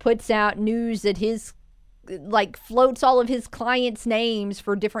Sexton puts out news that floats all of his clients' names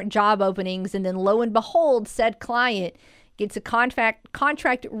for different job openings, and then lo and behold, said client gets a contract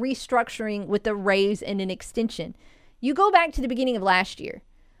restructuring with a raise and an extension. You go back to the beginning of last year.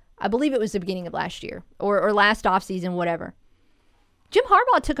 I believe it was the beginning of last year or last offseason, whatever. Jim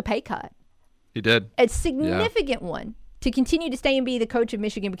Harbaugh took a pay cut. He did. A significant one to continue to stay and be the coach of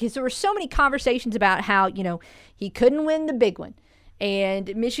Michigan because there were so many conversations about how, he couldn't win the big one.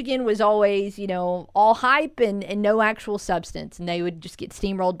 And Michigan was always, all hype and no actual substance. And they would just get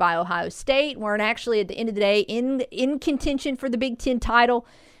steamrolled by Ohio State, weren't actually at the end of the day in contention for the Big Ten title.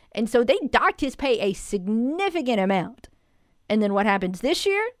 And so they docked his pay a significant amount. And then what happens this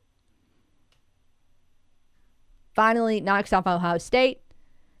year? Finally knocks off Ohio State,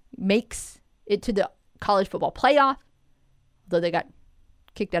 makes it to the college football playoff, though they got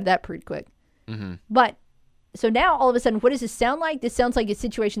kicked out of that pretty quick. Mm-hmm. But so now all of a sudden, what does this sound like? This sounds like a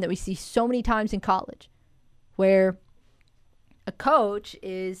situation that we see so many times in college where a coach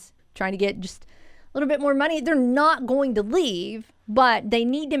is trying to get just a little bit more money. They're not going to leave, but they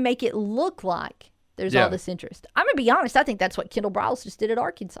need to make it look like there's all this interest. I'm going to be honest. I think that's what Kendall Briles just did at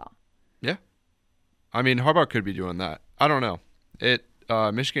Arkansas. Yeah. I mean, Harbaugh could be doing that. I don't know.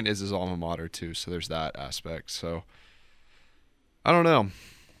 Michigan is his alma mater, too, so there's that aspect. So, I don't know.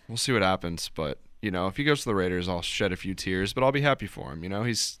 We'll see what happens, but... if he goes to the Raiders, I'll shed a few tears, but I'll be happy for him.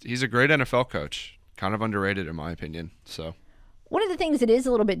 He's a great NFL coach, kind of underrated in my opinion. So, one of the things that is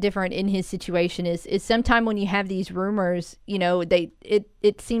a little bit different in his situation is sometime when you have these rumors,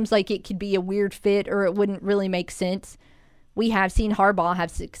 it seems like it could be a weird fit or it wouldn't really make sense. We have seen Harbaugh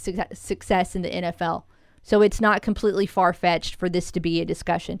have success in the NFL, So it's not completely far-fetched for this to be a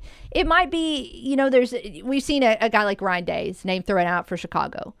discussion. It might be, we've seen a guy like Ryan Day's name thrown out for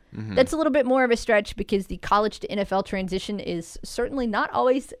Chicago. Mm-hmm. That's a little bit more of a stretch because the college to NFL transition is certainly not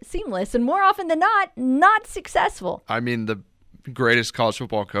always seamless, and more often than not successful. I mean, the greatest college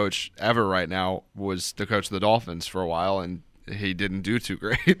football coach ever right now was the coach of the Dolphins for a while, and he didn't do too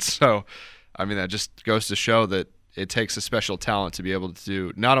great. So, I mean, that just goes to show that it takes a special talent to be able to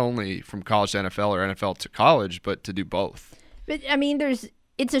do not only from college to NFL or NFL to college, but to do both. But, I mean,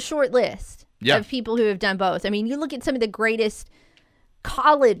 it's a short list of people who have done both. I mean, you look at some of the greatest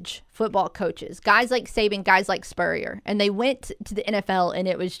college football coaches, guys like Saban, guys like Spurrier, and they went to the NFL, and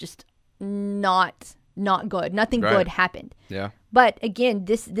it was just not good. Nothing good happened. Yeah. But, again,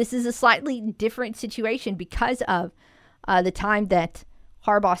 this is a slightly different situation because of the time that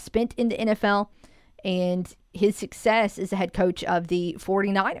Harbaugh spent in the NFL and his success as the head coach of the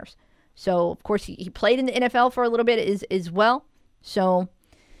 49ers. So, of course, he played in the NFL for a little bit as well. So,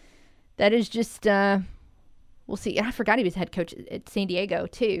 that is just, we'll see. And I forgot he was head coach at San Diego,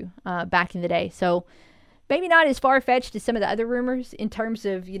 too, back in the day. So, maybe not as far-fetched as some of the other rumors in terms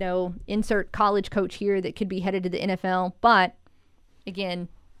of, insert college coach here that could be headed to the NFL. But, again,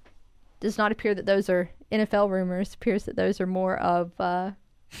 does not appear that those are NFL rumors. Appears that those are more of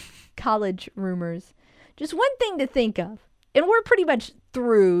college rumors. Just one thing to think of, and we're pretty much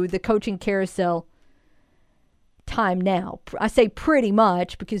through the coaching carousel time now. I say pretty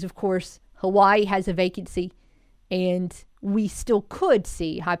much because, of course, Hawaii has a vacancy, and we still could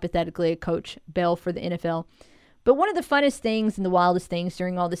see, hypothetically, a coach bail for the NFL. But one of the funnest things and the wildest things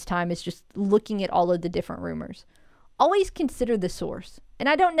during all this time is just looking at all of the different rumors. Always consider the source. And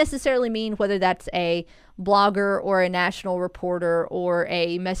I don't necessarily mean whether that's a blogger or a national reporter or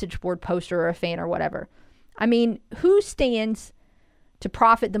a message board poster or a fan or whatever. I mean, who stands to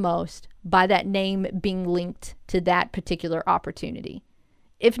profit the most by that name being linked to that particular opportunity?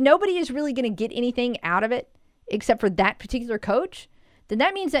 If nobody is really going to get anything out of it except for that particular coach, then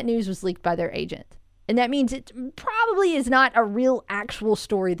that means that news was leaked by their agent. And that means it probably is not a real actual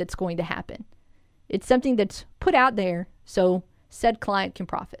story that's going to happen. It's something that's put out there so said client can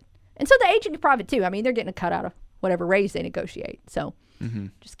profit. And so the agent can profit too. I mean, they're getting a cut out of whatever raise they negotiate. So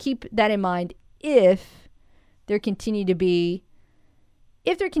just keep that in mind if there continues to be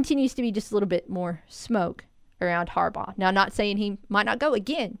just a little bit more smoke around Harbaugh. Now, not saying he might not go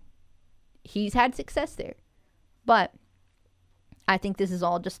again. He's had success there. But I think this is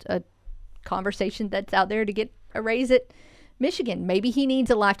all just a conversation that's out there to get a raise at Michigan. Maybe he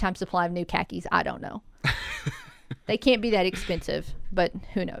needs a lifetime supply of new khakis. I don't know. They can't be that expensive, but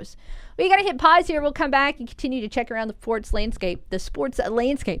who knows? We got to hit pause here. We'll come back and continue to check around the sports landscape.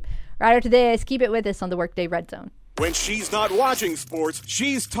 Right after this, keep it with us on the Workday Redzone. When she's not watching sports,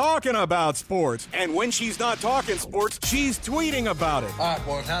 she's talking about sports. And when she's not talking sports, she's tweeting about it. All right,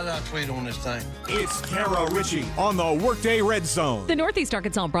 boys, how do I tweet on this thing? It's Kara Richey on the Workday Red Zone. The Northeast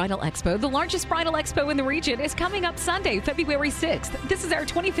Arkansas Bridal Expo, the largest bridal expo in the region, is coming up Sunday, February 6th. This is our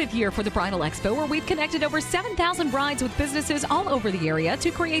 25th year for the Bridal Expo, where we've connected over 7,000 brides with businesses all over the area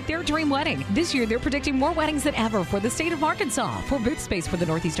to create their dream wedding. This year, they're predicting more weddings than ever for the state of Arkansas. For booth space for the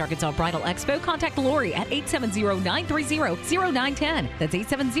Northeast Arkansas Bridal Expo, contact Lori at 870-930-0910. That's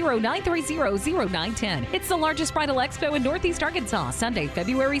 870-930-0910. It's the largest bridal expo in Northeast Arkansas, Sunday,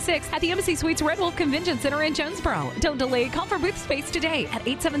 February 6th at the Embassy Suites Red Wolf Convention Center in Jonesboro. Don't delay. Call for booth space today at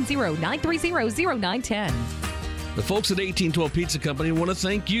 870-930-0910. The folks at 1812 Pizza Company want to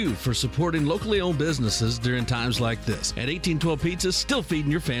thank you for supporting locally owned businesses during times like this. At 1812 Pizza, still feeding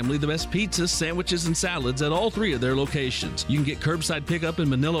your family the best pizzas, sandwiches, and salads at all 3 of their locations. You can get curbside pickup in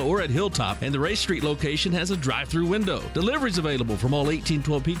Manila or at Hilltop, and the Ray Street location has a drive-through window. Delivery's available from all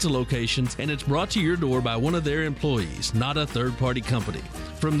 1812 Pizza locations, and it's brought to your door by one of their employees, not a third-party company.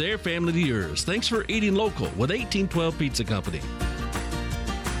 From their family to yours, thanks for eating local with 1812 Pizza Company.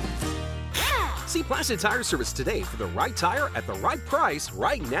 See Placid Tire Service today for the right tire at the right price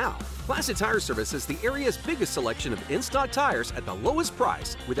right now. Placid Tire Service is the area's biggest selection of in-stock tires at the lowest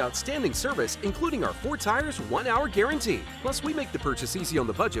price with outstanding service, including our 4 tires, 1-hour guarantee. Plus, we make the purchase easy on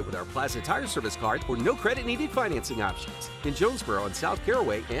the budget with our Placid Tire Service card or no credit needed financing options. In Jonesboro and South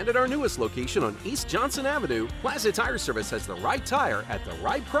Caraway and at our newest location on East Johnson Avenue, Placid Tire Service has the right tire at the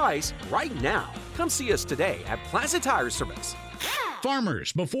right price right now. Come see us today at Placid Tire Service.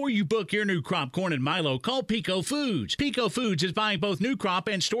 Farmers, before you book your new crop corn and milo, call Pico Foods. Pico Foods is buying both new crop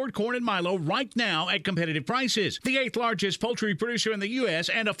and stored corn and milo right now at competitive prices. The 8th largest poultry producer in the U.S.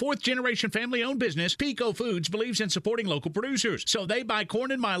 and a 4th-generation family-owned business, Pico Foods believes in supporting local producers. So they buy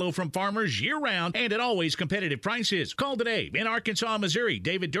corn and milo from farmers year-round and at always competitive prices. Call today in Arkansas, Missouri,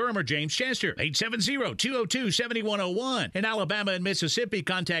 David Durham or James Chester, 870-202-7101. In Alabama and Mississippi,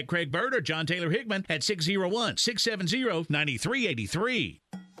 contact Craig Bird or John Taylor Hickman at 601-670-9383. Hey,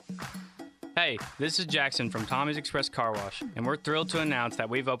 this is Jackson from Tommy's Express Car Wash, and we're thrilled to announce that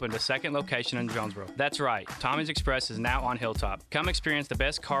we've opened a second location in Jonesboro. That's right, Tommy's Express is now on Hilltop. Come experience the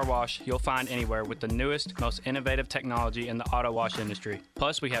best car wash you'll find anywhere with the newest, most innovative technology in the auto wash industry.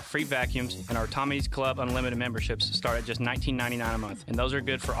 Plus, we have free vacuums, and our Tommy's Club Unlimited memberships start at just $19.99 a month, and those are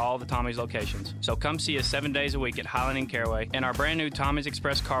good for all the Tommy's locations. So come see us 7 days a week at Highland and Caraway and our brand new Tommy's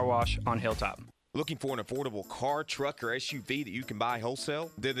Express Car Wash on Hilltop. Looking for an affordable car, truck, or SUV that you can buy wholesale?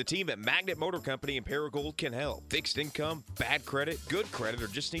 Then the team at Magnet Motor Company in Paragould can help. Fixed income, bad credit, good credit, or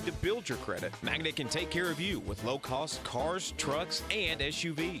just need to build your credit. Magnet can take care of you with low-cost cars, trucks, and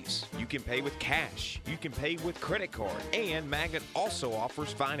SUVs. You can pay with cash. You can pay with credit card. And Magnet also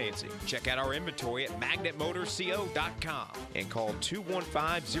offers financing. Check out our inventory at magnetmotorco.com and call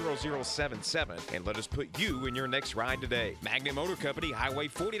 215-0077 and let us put you in your next ride today. Magnet Motor Company, Highway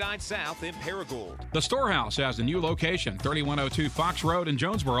 49 South in Paragould. The Storehouse has a new location, 3102 Fox Road in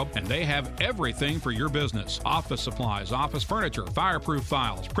Jonesboro, and they have everything for your business. Office supplies, office furniture, fireproof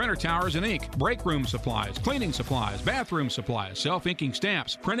files, printer towers and ink, break room supplies, cleaning supplies, bathroom supplies, self-inking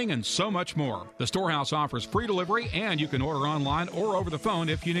stamps, printing, and so much more. The Storehouse offers free delivery, and you can order online or over the phone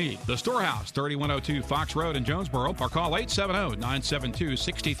if you need. The Storehouse, 3102 Fox Road in Jonesboro, or call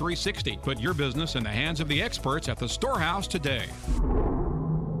 870-972-6360. Put your business in the hands of the experts at the Storehouse today.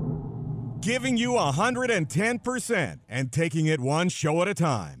 Giving you 110% and taking it one show at a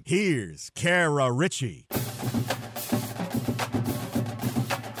time. Here's Kara Richey.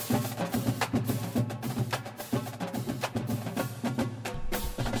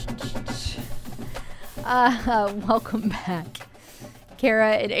 Welcome back.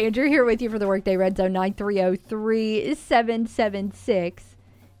 Kara and Andrew here with you for the Workday Redzone 930-3776.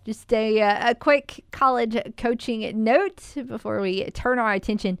 Just a quick college coaching note before we turn our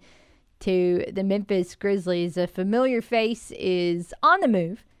attention to the Memphis Grizzlies. A familiar face is on the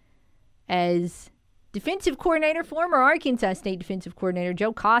move as defensive coordinator, former Arkansas State defensive coordinator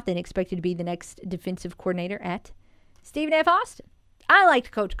Joe Cawthon expected to be the next defensive coordinator at Stephen F. Austin. I liked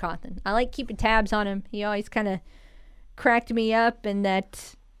Coach Cawthon. I like keeping tabs on him. He always kind of cracked me up in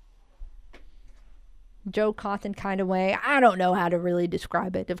that Joe Cawthon kind of way. I don't know how to really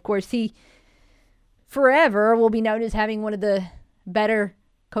describe it. Of course, he forever will be known as having one of the better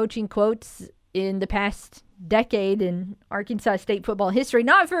coaching quotes in the past decade in Arkansas State football history.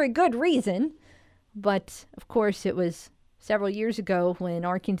 Not for a good reason, but of course it was several years ago when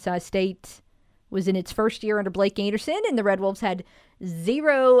Arkansas State was in its first year under Blake Anderson and the Red Wolves had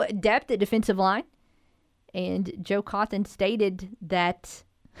zero depth at defensive line. And Joe Cawthon stated that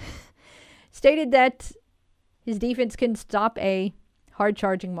his defense couldn't stop a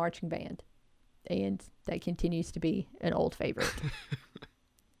hard-charging marching band. And that continues to be an old favorite.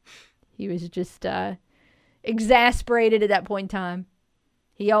 He was just exasperated at that point in time.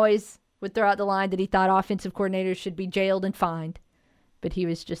 He always would throw out the line that he thought offensive coordinators should be jailed and fined. But he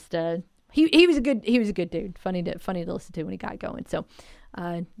was just he was a good dude. Funny to listen to when he got going. So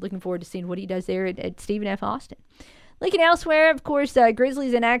looking forward to seeing what he does there at Stephen F. Austin. Looking elsewhere, of course,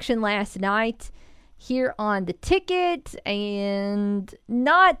 Grizzlies in action last night here on the ticket, and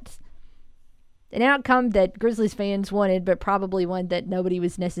not an outcome that Grizzlies fans wanted, but probably one that nobody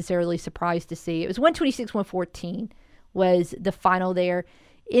was necessarily surprised to see. It was 126-114 was the final there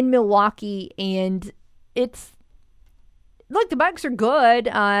in Milwaukee, and look, the Bucks are good.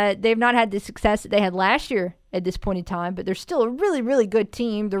 They've not had the success that they had last year at this point in time, but they're still a really, really good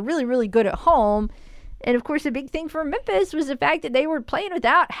team. They're really, really good at home. And, of course, the big thing for Memphis was the fact that they were playing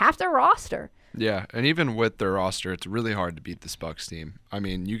without half their roster. Yeah, and even with their roster, it's really hard to beat this Bucks team. I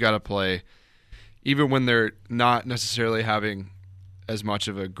mean, you got to play – even when they're not necessarily having as much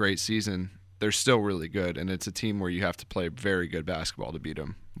of a great season, they're still really good, and it's a team where you have to play very good basketball to beat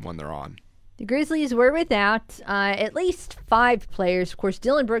them when they're on. The Grizzlies were without at least 5 players. Of course,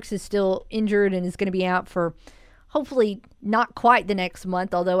 Dylan Brooks is still injured and is going to be out for hopefully not quite the next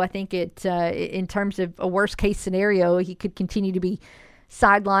month, although I think in terms of a worst-case scenario, he could continue to be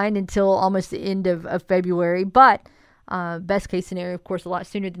sidelined until almost the end of February. But best-case scenario, of course, a lot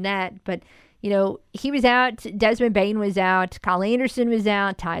sooner than that. But he was out. Desmond Bain was out. Kyle Anderson was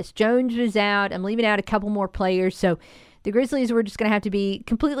out. Tyus Jones was out. I'm leaving out a couple more players. So the Grizzlies were just going to have to be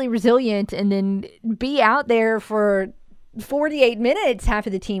completely resilient and then be out there for 48 minutes, half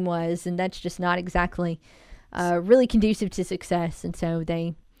of the team was, and that's just not exactly really conducive to success. And so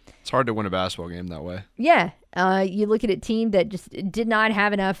it's hard to win a basketball game that way. Yeah. You look at a team that just did not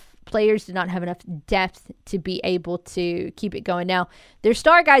have enough players, did not have enough depth to be able to keep it going. Now, their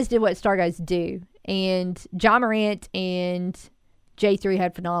star guys did what star guys do, and Ja Morant and J3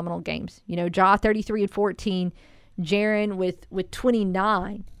 had phenomenal games. You know, Ja 33 and 14, Jaren with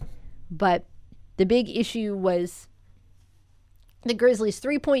 29. But the big issue was the Grizzlies'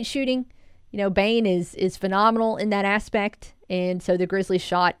 three-point shooting. You know, Bowen is phenomenal in that aspect, and so the Grizzlies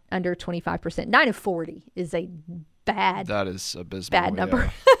shot under 25%. 9 of 40 is a bad. That is abysmal. Bad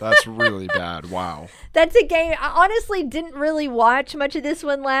number. Yeah. That's really bad. Wow. That's a game. I honestly didn't really watch much of this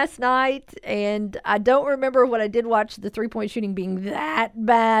one last night, and I don't remember what I did watch the three-point shooting being that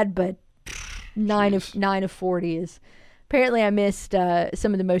bad, but 9 of 40 is. Apparently I missed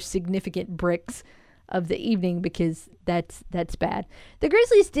some of the most significant bricks of the evening because that's bad. The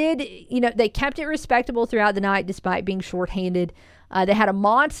Grizzlies did, they kept it respectable throughout the night despite being shorthanded. They had a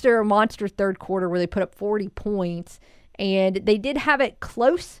monster third quarter where they put up 40 points, and they did have it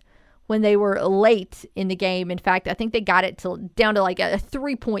close when they were late in the game. In fact, I think they got it down to like a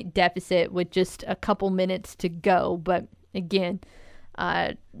 3-point deficit with just a couple minutes to go. But again,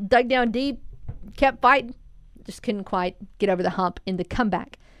 dug down deep, kept fighting, just couldn't quite get over the hump in the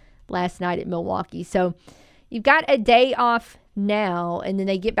comeback last night at Milwaukee. So you've got a day off now, and then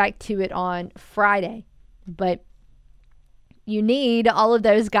they get back to it on Friday. But you need all of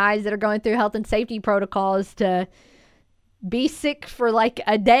those guys that are going through health and safety protocols to be sick for like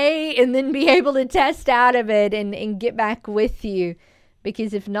a day and then be able to test out of it and get back with you.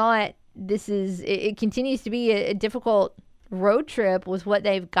 Because if not, it continues to be a difficult road trip with what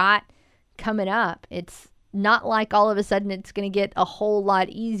they've got coming up. It's not like all of a sudden it's going to get a whole lot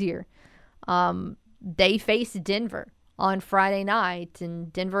easier. They face Denver on Friday night,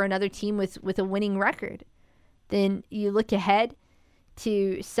 and Denver, another team with a winning record. Then you look ahead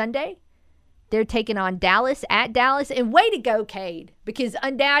to Sunday. They're taking on Dallas at Dallas. And way to go, Cade, because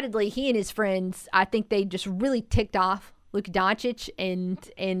undoubtedly he and his friends, I think they just really ticked off Luka Doncic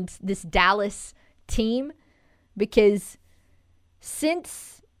and this Dallas team, because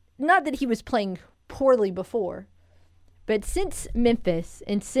since, not that he was playing poorly before, but since Memphis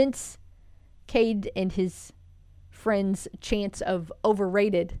and since Cade and his friends' chants of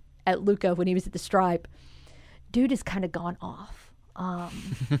overrated at Luka when he was at the Stripe, dude has kind of gone off.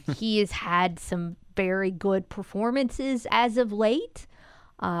 He has had some very good performances as of late,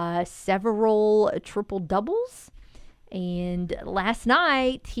 several triple doubles, and last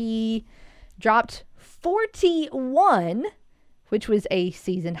night he dropped 41, which was a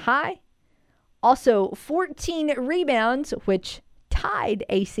season high. Also 14 rebounds, which tied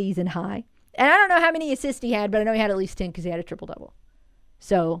a season high. And I don't know how many assists he had, but I know he had at least 10 because he had a triple double.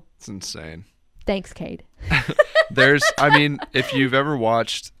 So it's insane. Thanks, Cade. If you've ever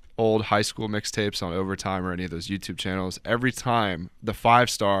watched old high school mixtapes on Overtime or any of those YouTube channels, every time the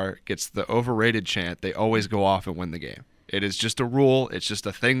 5-star gets the overrated chant, they always go off and win the game. It is just a rule. It's just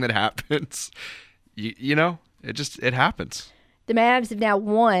a thing that happens. It happens. The Mavs have now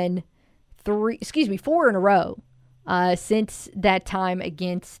won 4 in a row since that time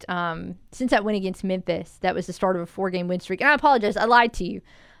since that win against Memphis. That was the start of a 4-game win streak. And I apologize, I lied to you.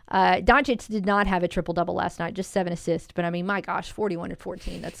 Doncic did not have a triple-double last night, just 7 assists. But, my gosh, 41 and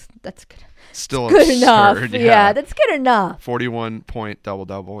 14, that's good. Still good absurd, enough. Yeah, that's good enough. 41-point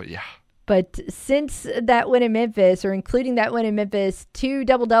double-double, yeah. But since that win in Memphis, or including that win in Memphis, 2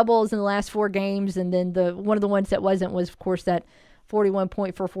 double-doubles in the last 4 games, and then one of the ones that wasn't was, of course, that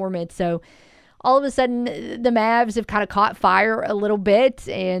 41-point performance. So all of a sudden, the Mavs have kind of caught fire a little bit,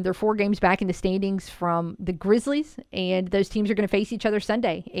 and they're 4 games back in the standings from the Grizzlies, and those teams are going to face each other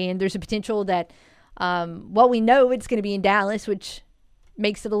Sunday. And there's a potential that, we know it's going to be in Dallas, which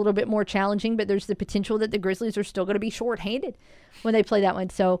makes it a little bit more challenging, but there's the potential that the Grizzlies are still going to be shorthanded when they play that one.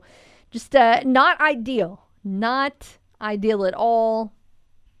 So just not ideal. Not ideal at all.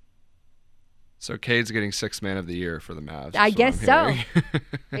 So Cade's getting 6th man of the year for the Mavs. I guess so. I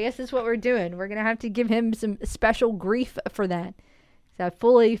guess that's what we're doing. We're going to have to give him some special grief for that. So I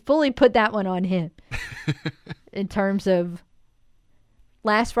fully put that one on him in terms of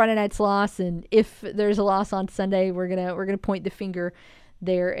last Friday night's loss, and if there's a loss on Sunday, we're gonna point the finger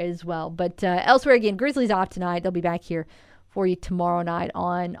there as well. But elsewhere, again, Grizzlies off tonight. They'll be back here for you tomorrow night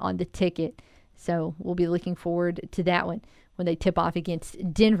on the ticket. So we'll be looking forward to that one when they tip off against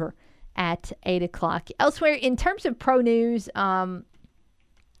Denver at 8 o'clock. Elsewhere, in terms of pro news,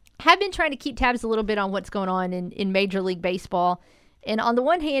 have been trying to keep tabs a little bit on what's going on in Major League Baseball. And on the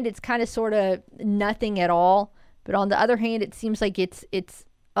one hand, it's kind of sort of nothing at all. But on the other hand, it seems like it's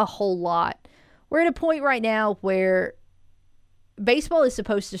a whole lot. We're at a point right now where baseball is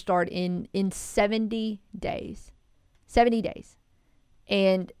supposed to start in 70 days. 70 days.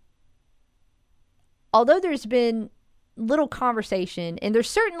 And although there's been little conversation, and there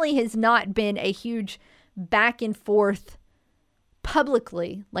certainly has not been a huge back and forth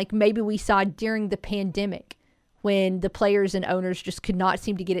publicly, like maybe we saw during the pandemic when the players and owners just could not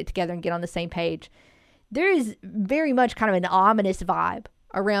seem to get it together and get on the same page. There is very much kind of an ominous vibe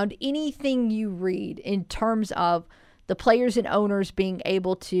around anything you read in terms of the players and owners being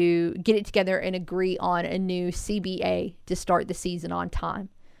able to get it together and agree on a new CBA to start the season on time.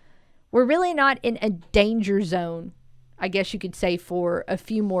 We're really not in a danger zone, I guess you could say, for a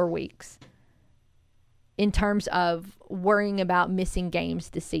few more weeks in terms of worrying about missing games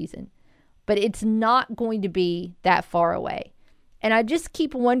this season. But it's not going to be that far away. And I just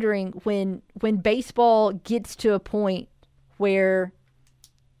keep wondering when baseball gets to a point where,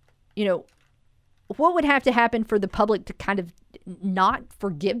 you know, what would have to happen for the public to kind of not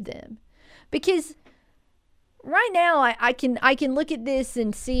forgive them? Because right now I can look at this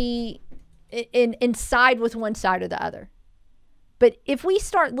and see and side with one side or the other. But if we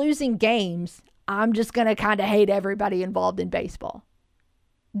start losing games, I'm just going to kind of hate everybody involved in baseball.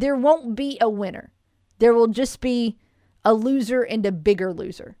 There won't be a winner. There will just be a loser and a bigger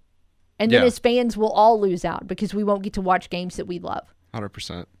loser. And then as fans, we'll all lose out because we won't get to watch games that we love.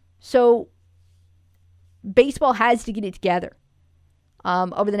 100%. So baseball has to get it together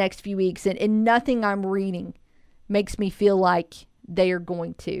over the next few weeks. And nothing I'm reading makes me feel like they are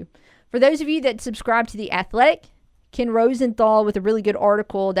going to. For those of you that subscribe to The Athletic, Ken Rosenthal with a really good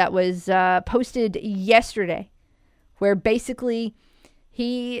article that was posted yesterday where basically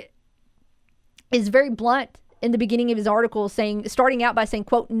he is very blunt in the beginning of his article, starting out by saying,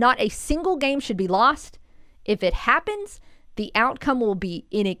 quote, "Not a single game should be lost. If it happens, the outcome will be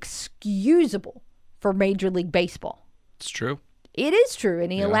inexcusable for Major League Baseball." It's true. It is true,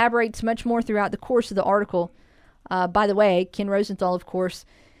 and he elaborates much more throughout the course of the article. By the way, Ken Rosenthal, of course,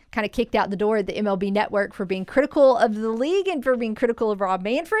 kind of kicked out the door at the MLB Network for being critical of the league and for being critical of Rob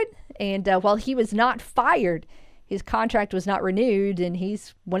Manfred. And while he was not fired, his contract was not renewed, and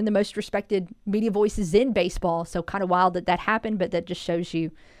he's one of the most respected media voices in baseball. So kind of wild that happened, but that just shows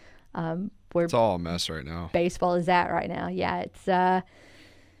you where it's all a mess right now. Baseball is at right now. Yeah,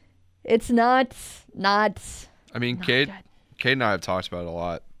 it's not. I mean, Kate and I have talked about it a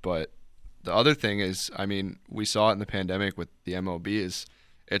lot, but the other thing is, I mean, we saw it in the pandemic with the MLB is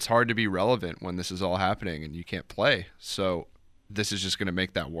it's hard to be relevant when this is all happening and you can't play. So this is just going to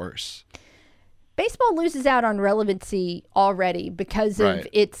make that worse. Baseball loses out on relevancy already because of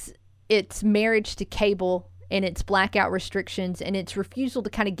its marriage to cable and its blackout restrictions and its refusal to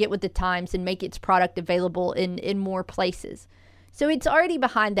kind of get with the times and make its product available in more places. So it's already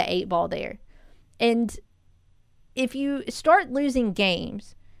behind the 8 ball there. And if you start losing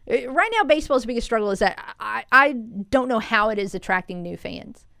games, right now baseball's biggest struggle is that I don't know how it is attracting new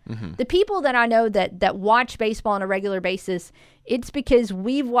fans. Mm-hmm. The people that I know that watch baseball on a regular basis, it's because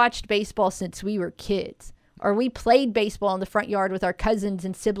we've watched baseball since we were kids, or we played baseball in the front yard with our cousins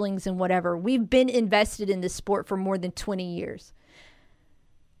and siblings and whatever. We've been invested in this sport for more than 20 years.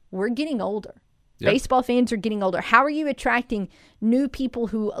 We're getting older. Yep. Baseball fans are getting older. How are you attracting new people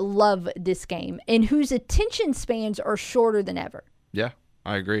who love this game and whose attention spans are shorter than ever? Yeah,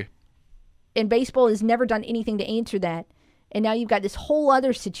 I agree. And baseball has never done anything to answer that. And now you've got this whole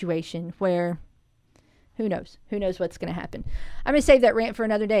other situation where who knows? Who knows what's going to happen? I'm going to save that rant for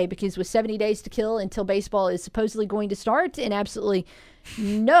another day because with 70 days to kill until baseball is supposedly going to start and absolutely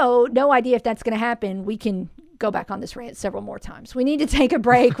no idea if that's going to happen, we can go back on this rant several more times. We need to take a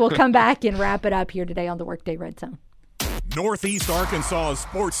break. We'll come back and wrap it up here today on the Workday Redzone. Northeast Arkansas's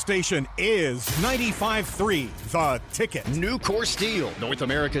sports station is 95.3 The Ticket. Nucor Steel, North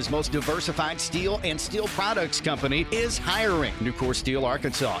America's most diversified steel and steel products company, is hiring. Nucor Steel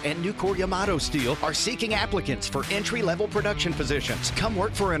Arkansas and Nucor Yamato Steel are seeking applicants for entry-level production positions. Come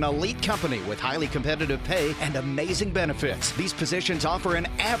work for an elite company with highly competitive pay and amazing benefits. These positions offer an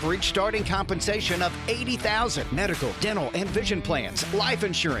average starting compensation of $80,000. Medical, dental, and vision plans, life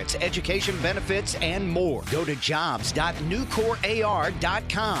insurance, education benefits, and more. Go to jobs.nucor.com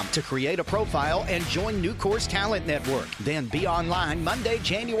jobs.nucorear.com to create a profile and join Nucor's Talent Network. Then be online Monday,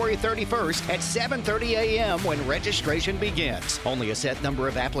 January 31st at 7:30 a.m. when registration begins. Only a set number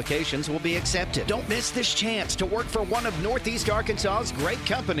of applications will be accepted. Don't miss this chance to work for one of Northeast Arkansas's great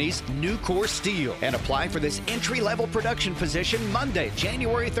companies, Nucor Steel, and apply for this entry-level production position Monday,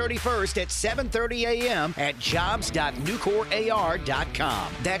 January 31st at 7:30 a.m. at jobs.nucorear.com.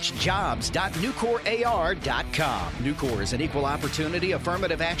 That's jobs.nucorear.com. Nucor is an equal opportunity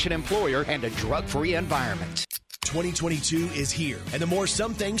affirmative action employer and a drug-free environment. 2022 is here, and the more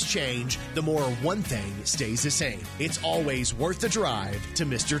some things change, the more one thing stays the same. It's always worth the drive to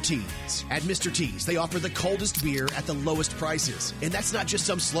Mr. T's. At Mr. T's, they offer the coldest beer at the lowest prices. And that's not just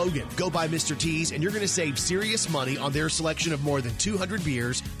some slogan. Go by Mr. T's, and you're going to save serious money on their selection of more than 200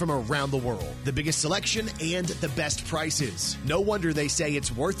 beers from around the world. The biggest selection and the best prices. No wonder they say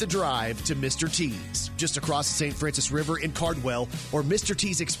it's worth the drive to Mr. T's. Just across the St. Francis River in Cardwell, or Mr.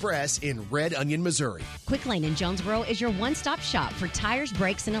 T's Express in Red Onion, Missouri. Quick Lane in Jonesboro is your one-stop shop for tires,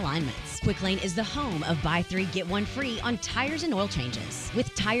 brakes, and alignments. Quick Lane is the home of buy 3, get 1 free on tires and oil changes,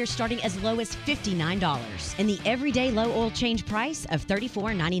 with tires starting as low as $59 and the everyday low oil change price of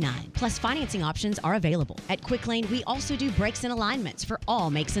 $34.99. Plus, financing options are available. At Quick Lane, we also do brakes and alignments for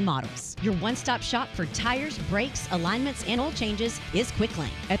all makes and models. Your one-stop shop for tires, brakes, alignments, and oil changes is Quick Lane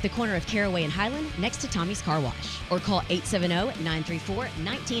at the corner of Caraway and Highland next to Tommy's Car Wash, or call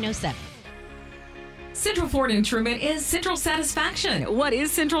 870-934-1907. Central Ford in Truman is Central Satisfaction. What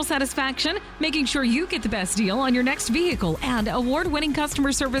is Central Satisfaction? Making sure you get the best deal on your next vehicle and award-winning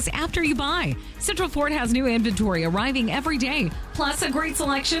customer service after you buy. Central Ford has new inventory arriving every day, plus a great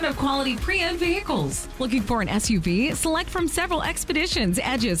selection of quality pre-owned vehicles. Looking for an SUV? Select from several Expeditions,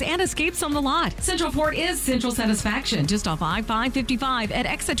 Edges, and Escapes on the lot. Central Ford is Central Satisfaction, just off I-555 at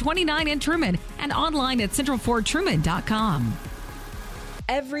exit 29 in Truman and online at centralfordtruman.com.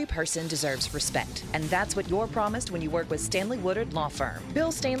 Every person deserves respect, and that's what you're promised when you work with Stanley Woodard Law Firm. Bill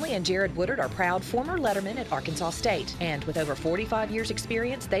Stanley and Jared Woodard are proud former lettermen at Arkansas State, and with over 45 years'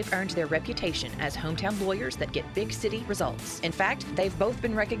 experience, they've earned their reputation as hometown lawyers that get big city results. In fact, they've both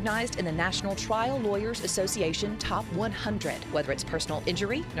been recognized in the National Trial Lawyers Association Top 100, whether it's personal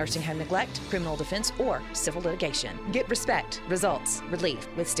injury, nursing home neglect, criminal defense, or civil litigation. Get respect, results, relief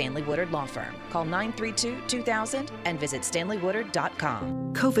with Stanley Woodard Law Firm. Call 932-2000 and visit stanleywoodard.com.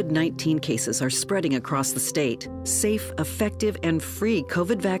 COVID-19 cases are spreading across the state. Safe, effective, and free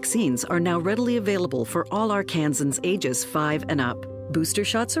COVID vaccines are now readily available for all Arkansans ages 5 and up. Booster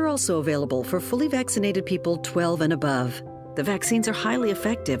shots are also available for fully vaccinated people 12 and above. The vaccines are highly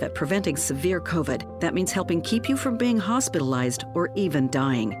effective at preventing severe COVID. That means helping keep you from being hospitalized or even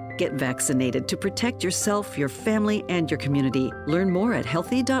dying. Get vaccinated to protect yourself, your family, and your community. Learn more at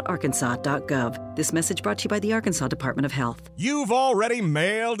healthy.arkansas.gov. This message brought to you by the Arkansas Department of Health. You've already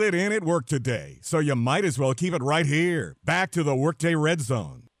mailed it in at work today, so you might as well keep it right here. Back to the Workday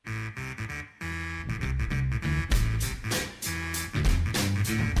Redzone.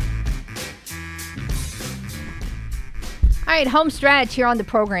 All right, home stretch here on the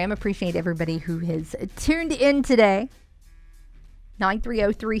program. Appreciate everybody who has tuned in today.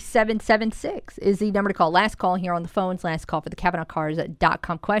 930-3776 is the number to call. Last call here on the phones. Last call for the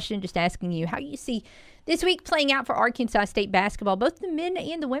CavenaughCars.com question. Just asking you how you see this week playing out for Arkansas State basketball, both the men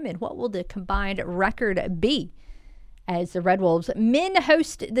and the women. What will the combined record be as the Red Wolves men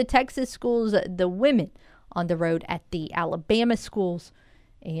host the Texas schools, the women on the road at the Alabama schools?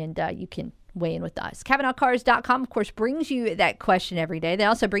 And you can weigh in with us. CavenaughCars.com, of course, brings you that question every day. They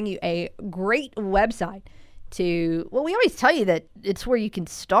also bring you a great website to, well, we always tell you that it's where you can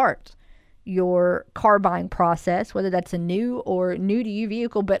start your car buying process, whether that's a new or new to you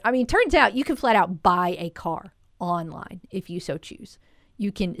vehicle. But I mean, turns out you can flat out buy a car online if you so choose.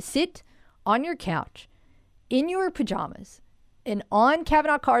 You can sit on your couch in your pajamas and on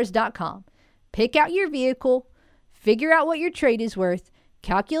CavenaughCars.com, pick out your vehicle, figure out what your trade is worth,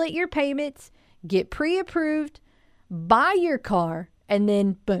 calculate your payments, get pre-approved, buy your car, and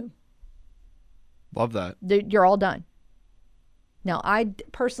then boom. Love that. You're all done. Now, I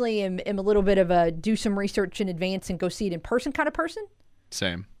personally am a little bit of a do some research in advance and go see it in person kind of person.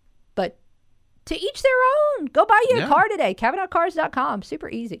 Same. But to each their own. Go buy you a car today. CavenaughCars.com. Super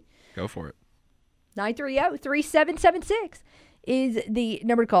easy. Go for it. 930-3776 is the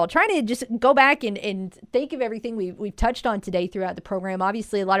number to call. Trying to just go back and think of everything we've touched on today throughout the program.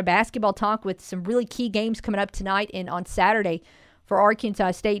 Obviously, a lot of basketball talk with some really key games coming up tonight and on Saturday for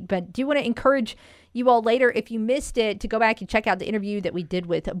Arkansas State. But do want to encourage you all later, if you missed it, to go back and check out the interview that we did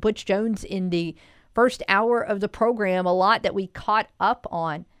with Butch Jones in the first hour of the program. A lot that we caught up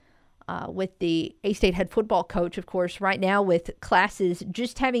on with the A-State head football coach, of course, right now with classes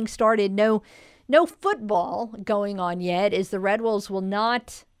just having started. No football going on yet, as the Red Wolves will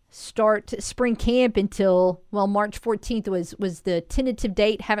not start spring camp until, March 14th was the tentative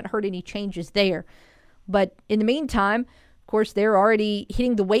date. Haven't heard any changes there. But in the meantime, of course, they're already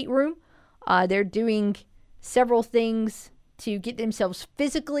hitting the weight room. They're doing several things to get themselves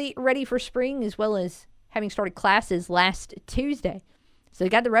physically ready for spring, as well as having started classes last Tuesday. So they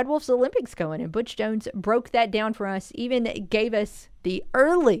got the Red Wolves Olympics going, and Butch Jones broke that down for us, even gave us the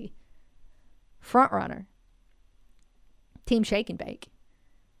early front runner. Team Shake and Bake.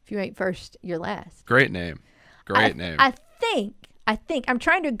 If you ain't first, you're last. Great name. Name. I think, I'm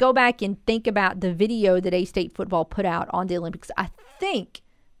trying to go back and think about the video that A-State football put out on the Olympics. I think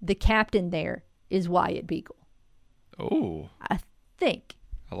the captain there is Wyatt Beagle. Oh. I think.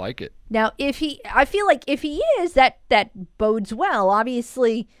 I like it. Now, I feel like if he is, that bodes well.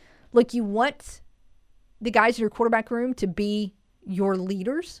 Obviously, look, you want the guys in your quarterback room to be your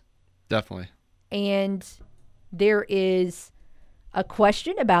leaders. Definitely. And there is a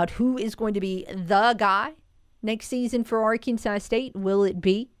question about who is going to be the guy next season for Arkansas State. Will it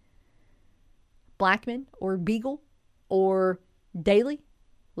be Blackman or Beagle or Daly?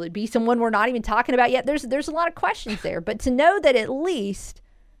 Will it be someone we're not even talking about yet? There's a lot of questions there. But to know that at least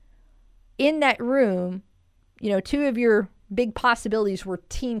in that room, two of your big possibilities were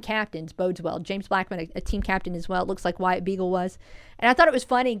team captains bodes well. James Blackman, a team captain as well. It looks like Wyatt Beagle was. And I thought it was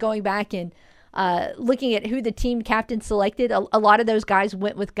funny going back and looking at who the team captain selected. A lot of those guys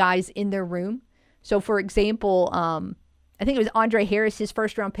went with guys in their room. So, for example, I think it was Andre Harris. His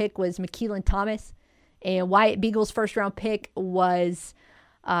first-round pick was McKeelan Thomas. And Wyatt Beagle's first-round pick was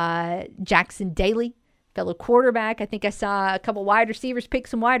Jackson Daly, fellow quarterback. I think I saw a couple wide receivers pick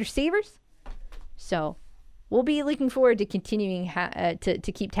some wide receivers. So we'll be looking forward to continuing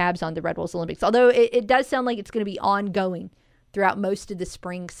to keep tabs on the Red Wolves Olympics. Although it does sound like it's going to be ongoing throughout most of the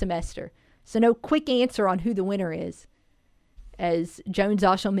spring semester. So no quick answer on who the winner is. As Jones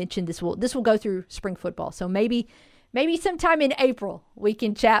also mentioned, this will go through spring football. So maybe sometime in April we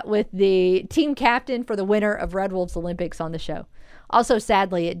can chat with the team captain for the winner of Red Wolves Olympics on the show. Also,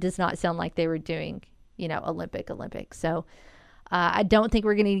 sadly, it does not sound like they were doing, Olympics. So I don't think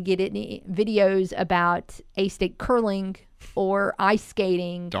we're going to get any videos about A-State curling or ice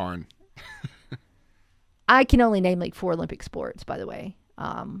skating. Darn. I can only name like 4 Olympic sports, by the way.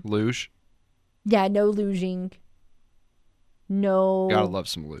 Luge? Yeah, no luging. No. Gotta love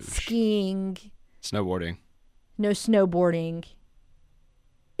some luge. Skiing. Snowboarding. No snowboarding.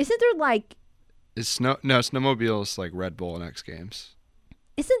 Isn't there like... snowmobile is like Red Bull and X Games.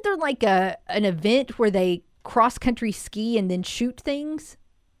 Isn't there like an event where they cross-country ski and then shoot things?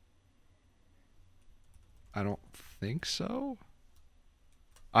 I don't think so.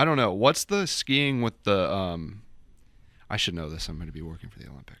 I don't know. What's the skiing with the I should know this. I'm going to be working for the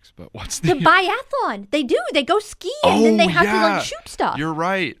Olympics. But what's the biathlon? They do. They go ski and then they have to shoot stuff. You're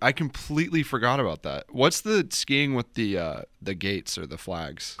right. I completely forgot about that. What's the skiing with the gates or the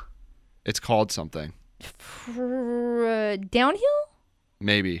flags? It's called something. Downhill?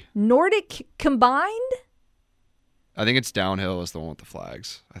 Maybe. Nordic combined? I think it's downhill is the one with the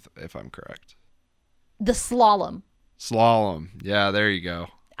flags, if I'm correct. The slalom. Slalom. Yeah, there you go.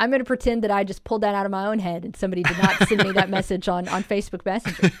 I'm going to pretend that I just pulled that out of my own head and somebody did not send me that message on Facebook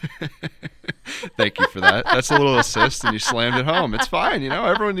Messenger. Thank you for that. That's a little assist, and you slammed it home. It's fine.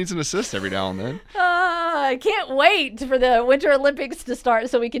 Everyone needs an assist every now and then. I can't wait for the Winter Olympics to start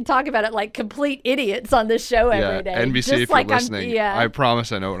so we can talk about it like complete idiots on this show every day. NBC, just if like you're listening, I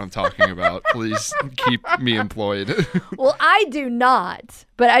promise I know what I'm talking about. Please keep me employed. Well, I do not.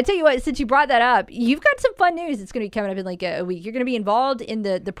 But I tell you what, since you brought that up, you've got some fun news that's going to be coming up in like a week. You're going to be involved in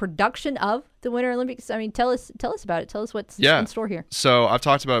the production of the Winter Olympics. I mean, tell us about it. Tell us what's in store here. So I've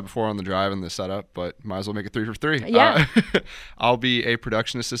talked about it before on the drive and the setup, but might as well make it 3 for 3. Yeah. I'll be a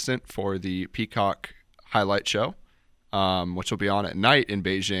production assistant for the Peacock highlight show, which will be on at night in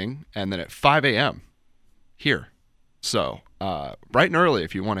Beijing and then at 5 a.m. here. So bright and early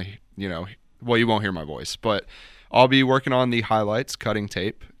if you want to, you won't hear my voice, but I'll be working on the highlights, cutting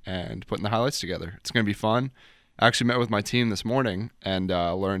tape, and putting the highlights together. It's going to be fun. I actually met with my team this morning and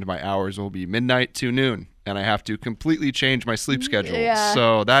learned my hours will be midnight to noon, and I have to completely change my sleep schedule. Yeah.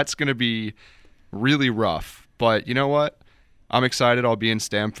 So that's going to be really rough. But you know what? I'm excited. I'll be in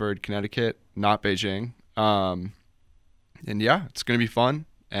Stamford, Connecticut, not Beijing. And yeah, it's going to be fun.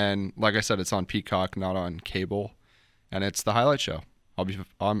 And like I said, it's on Peacock, not on cable, and it's the highlight show.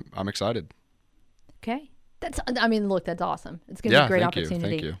 I'm excited. Okay. That's awesome. It's going to be a great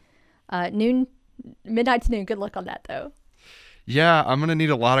opportunity. Thank you. Midnight to noon. Good luck on that, though. Yeah, I'm going to need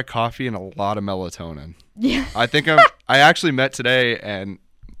a lot of coffee and a lot of melatonin. Yeah. I think I actually met today, and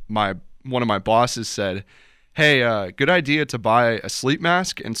one of my bosses said, hey, good idea to buy a sleep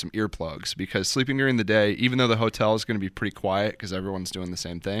mask and some earplugs, because sleeping during the day, even though the hotel is going to be pretty quiet because everyone's doing the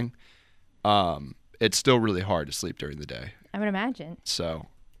same thing, it's still really hard to sleep during the day. I would imagine. So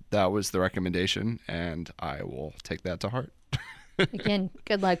that was the recommendation, and I will take that to heart. Again,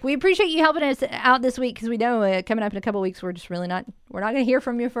 good luck. We appreciate you helping us out this week, because we know coming up in a couple of weeks, we're not going to hear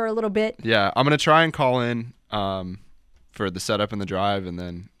from you for a little bit. Yeah, I'm going to try and call in for the setup and the drive, and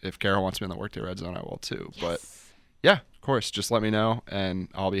then if Kara wants me on the Workday Red Zone, I will too. Yes. But yeah, of course, just let me know, and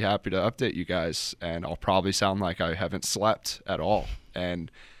I'll be happy to update you guys, and I'll probably sound like I haven't slept at all,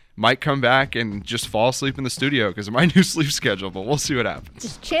 and might come back and just fall asleep in the studio because of my new sleep schedule, but we'll see what happens.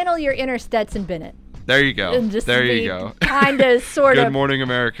 Just channel your inner Stetson Bennett. There you go. And just there you go. Kind of, sort of. Good Morning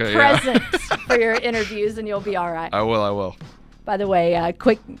America. Present for your interviews, and you'll be all right. I will. By the way,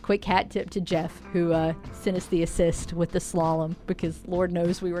 quick hat tip to Jeff, who sent us the assist with the slalom, because Lord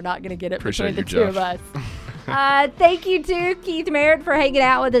knows we were not going to get it between the two of us. Thank you to Keith Merritt for hanging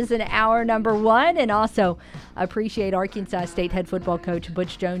out with us in hour number 1, and also appreciate Arkansas State head football coach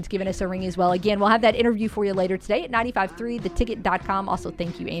Butch Jones giving us a ring as well. Again, we'll have that interview for you later today at 953theticket.com. Also,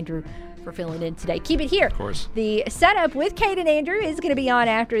 thank you, Andrew, for filling in today. Keep it here. Of course. The setup with Kate and Andrew is going to be on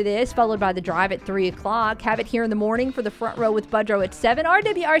after this, followed by the drive at 3 o'clock. Have it here in the morning for the front row with Budrow at 7.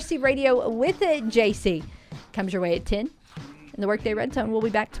 RWRC Radio with JC comes your way at 10. And the Workday Red Zone will be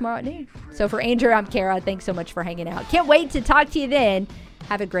back tomorrow at noon. So for Andrew, I'm Kara. Thanks so much for hanging out. Can't wait to talk to you then.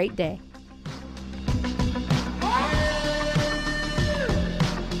 Have a great day.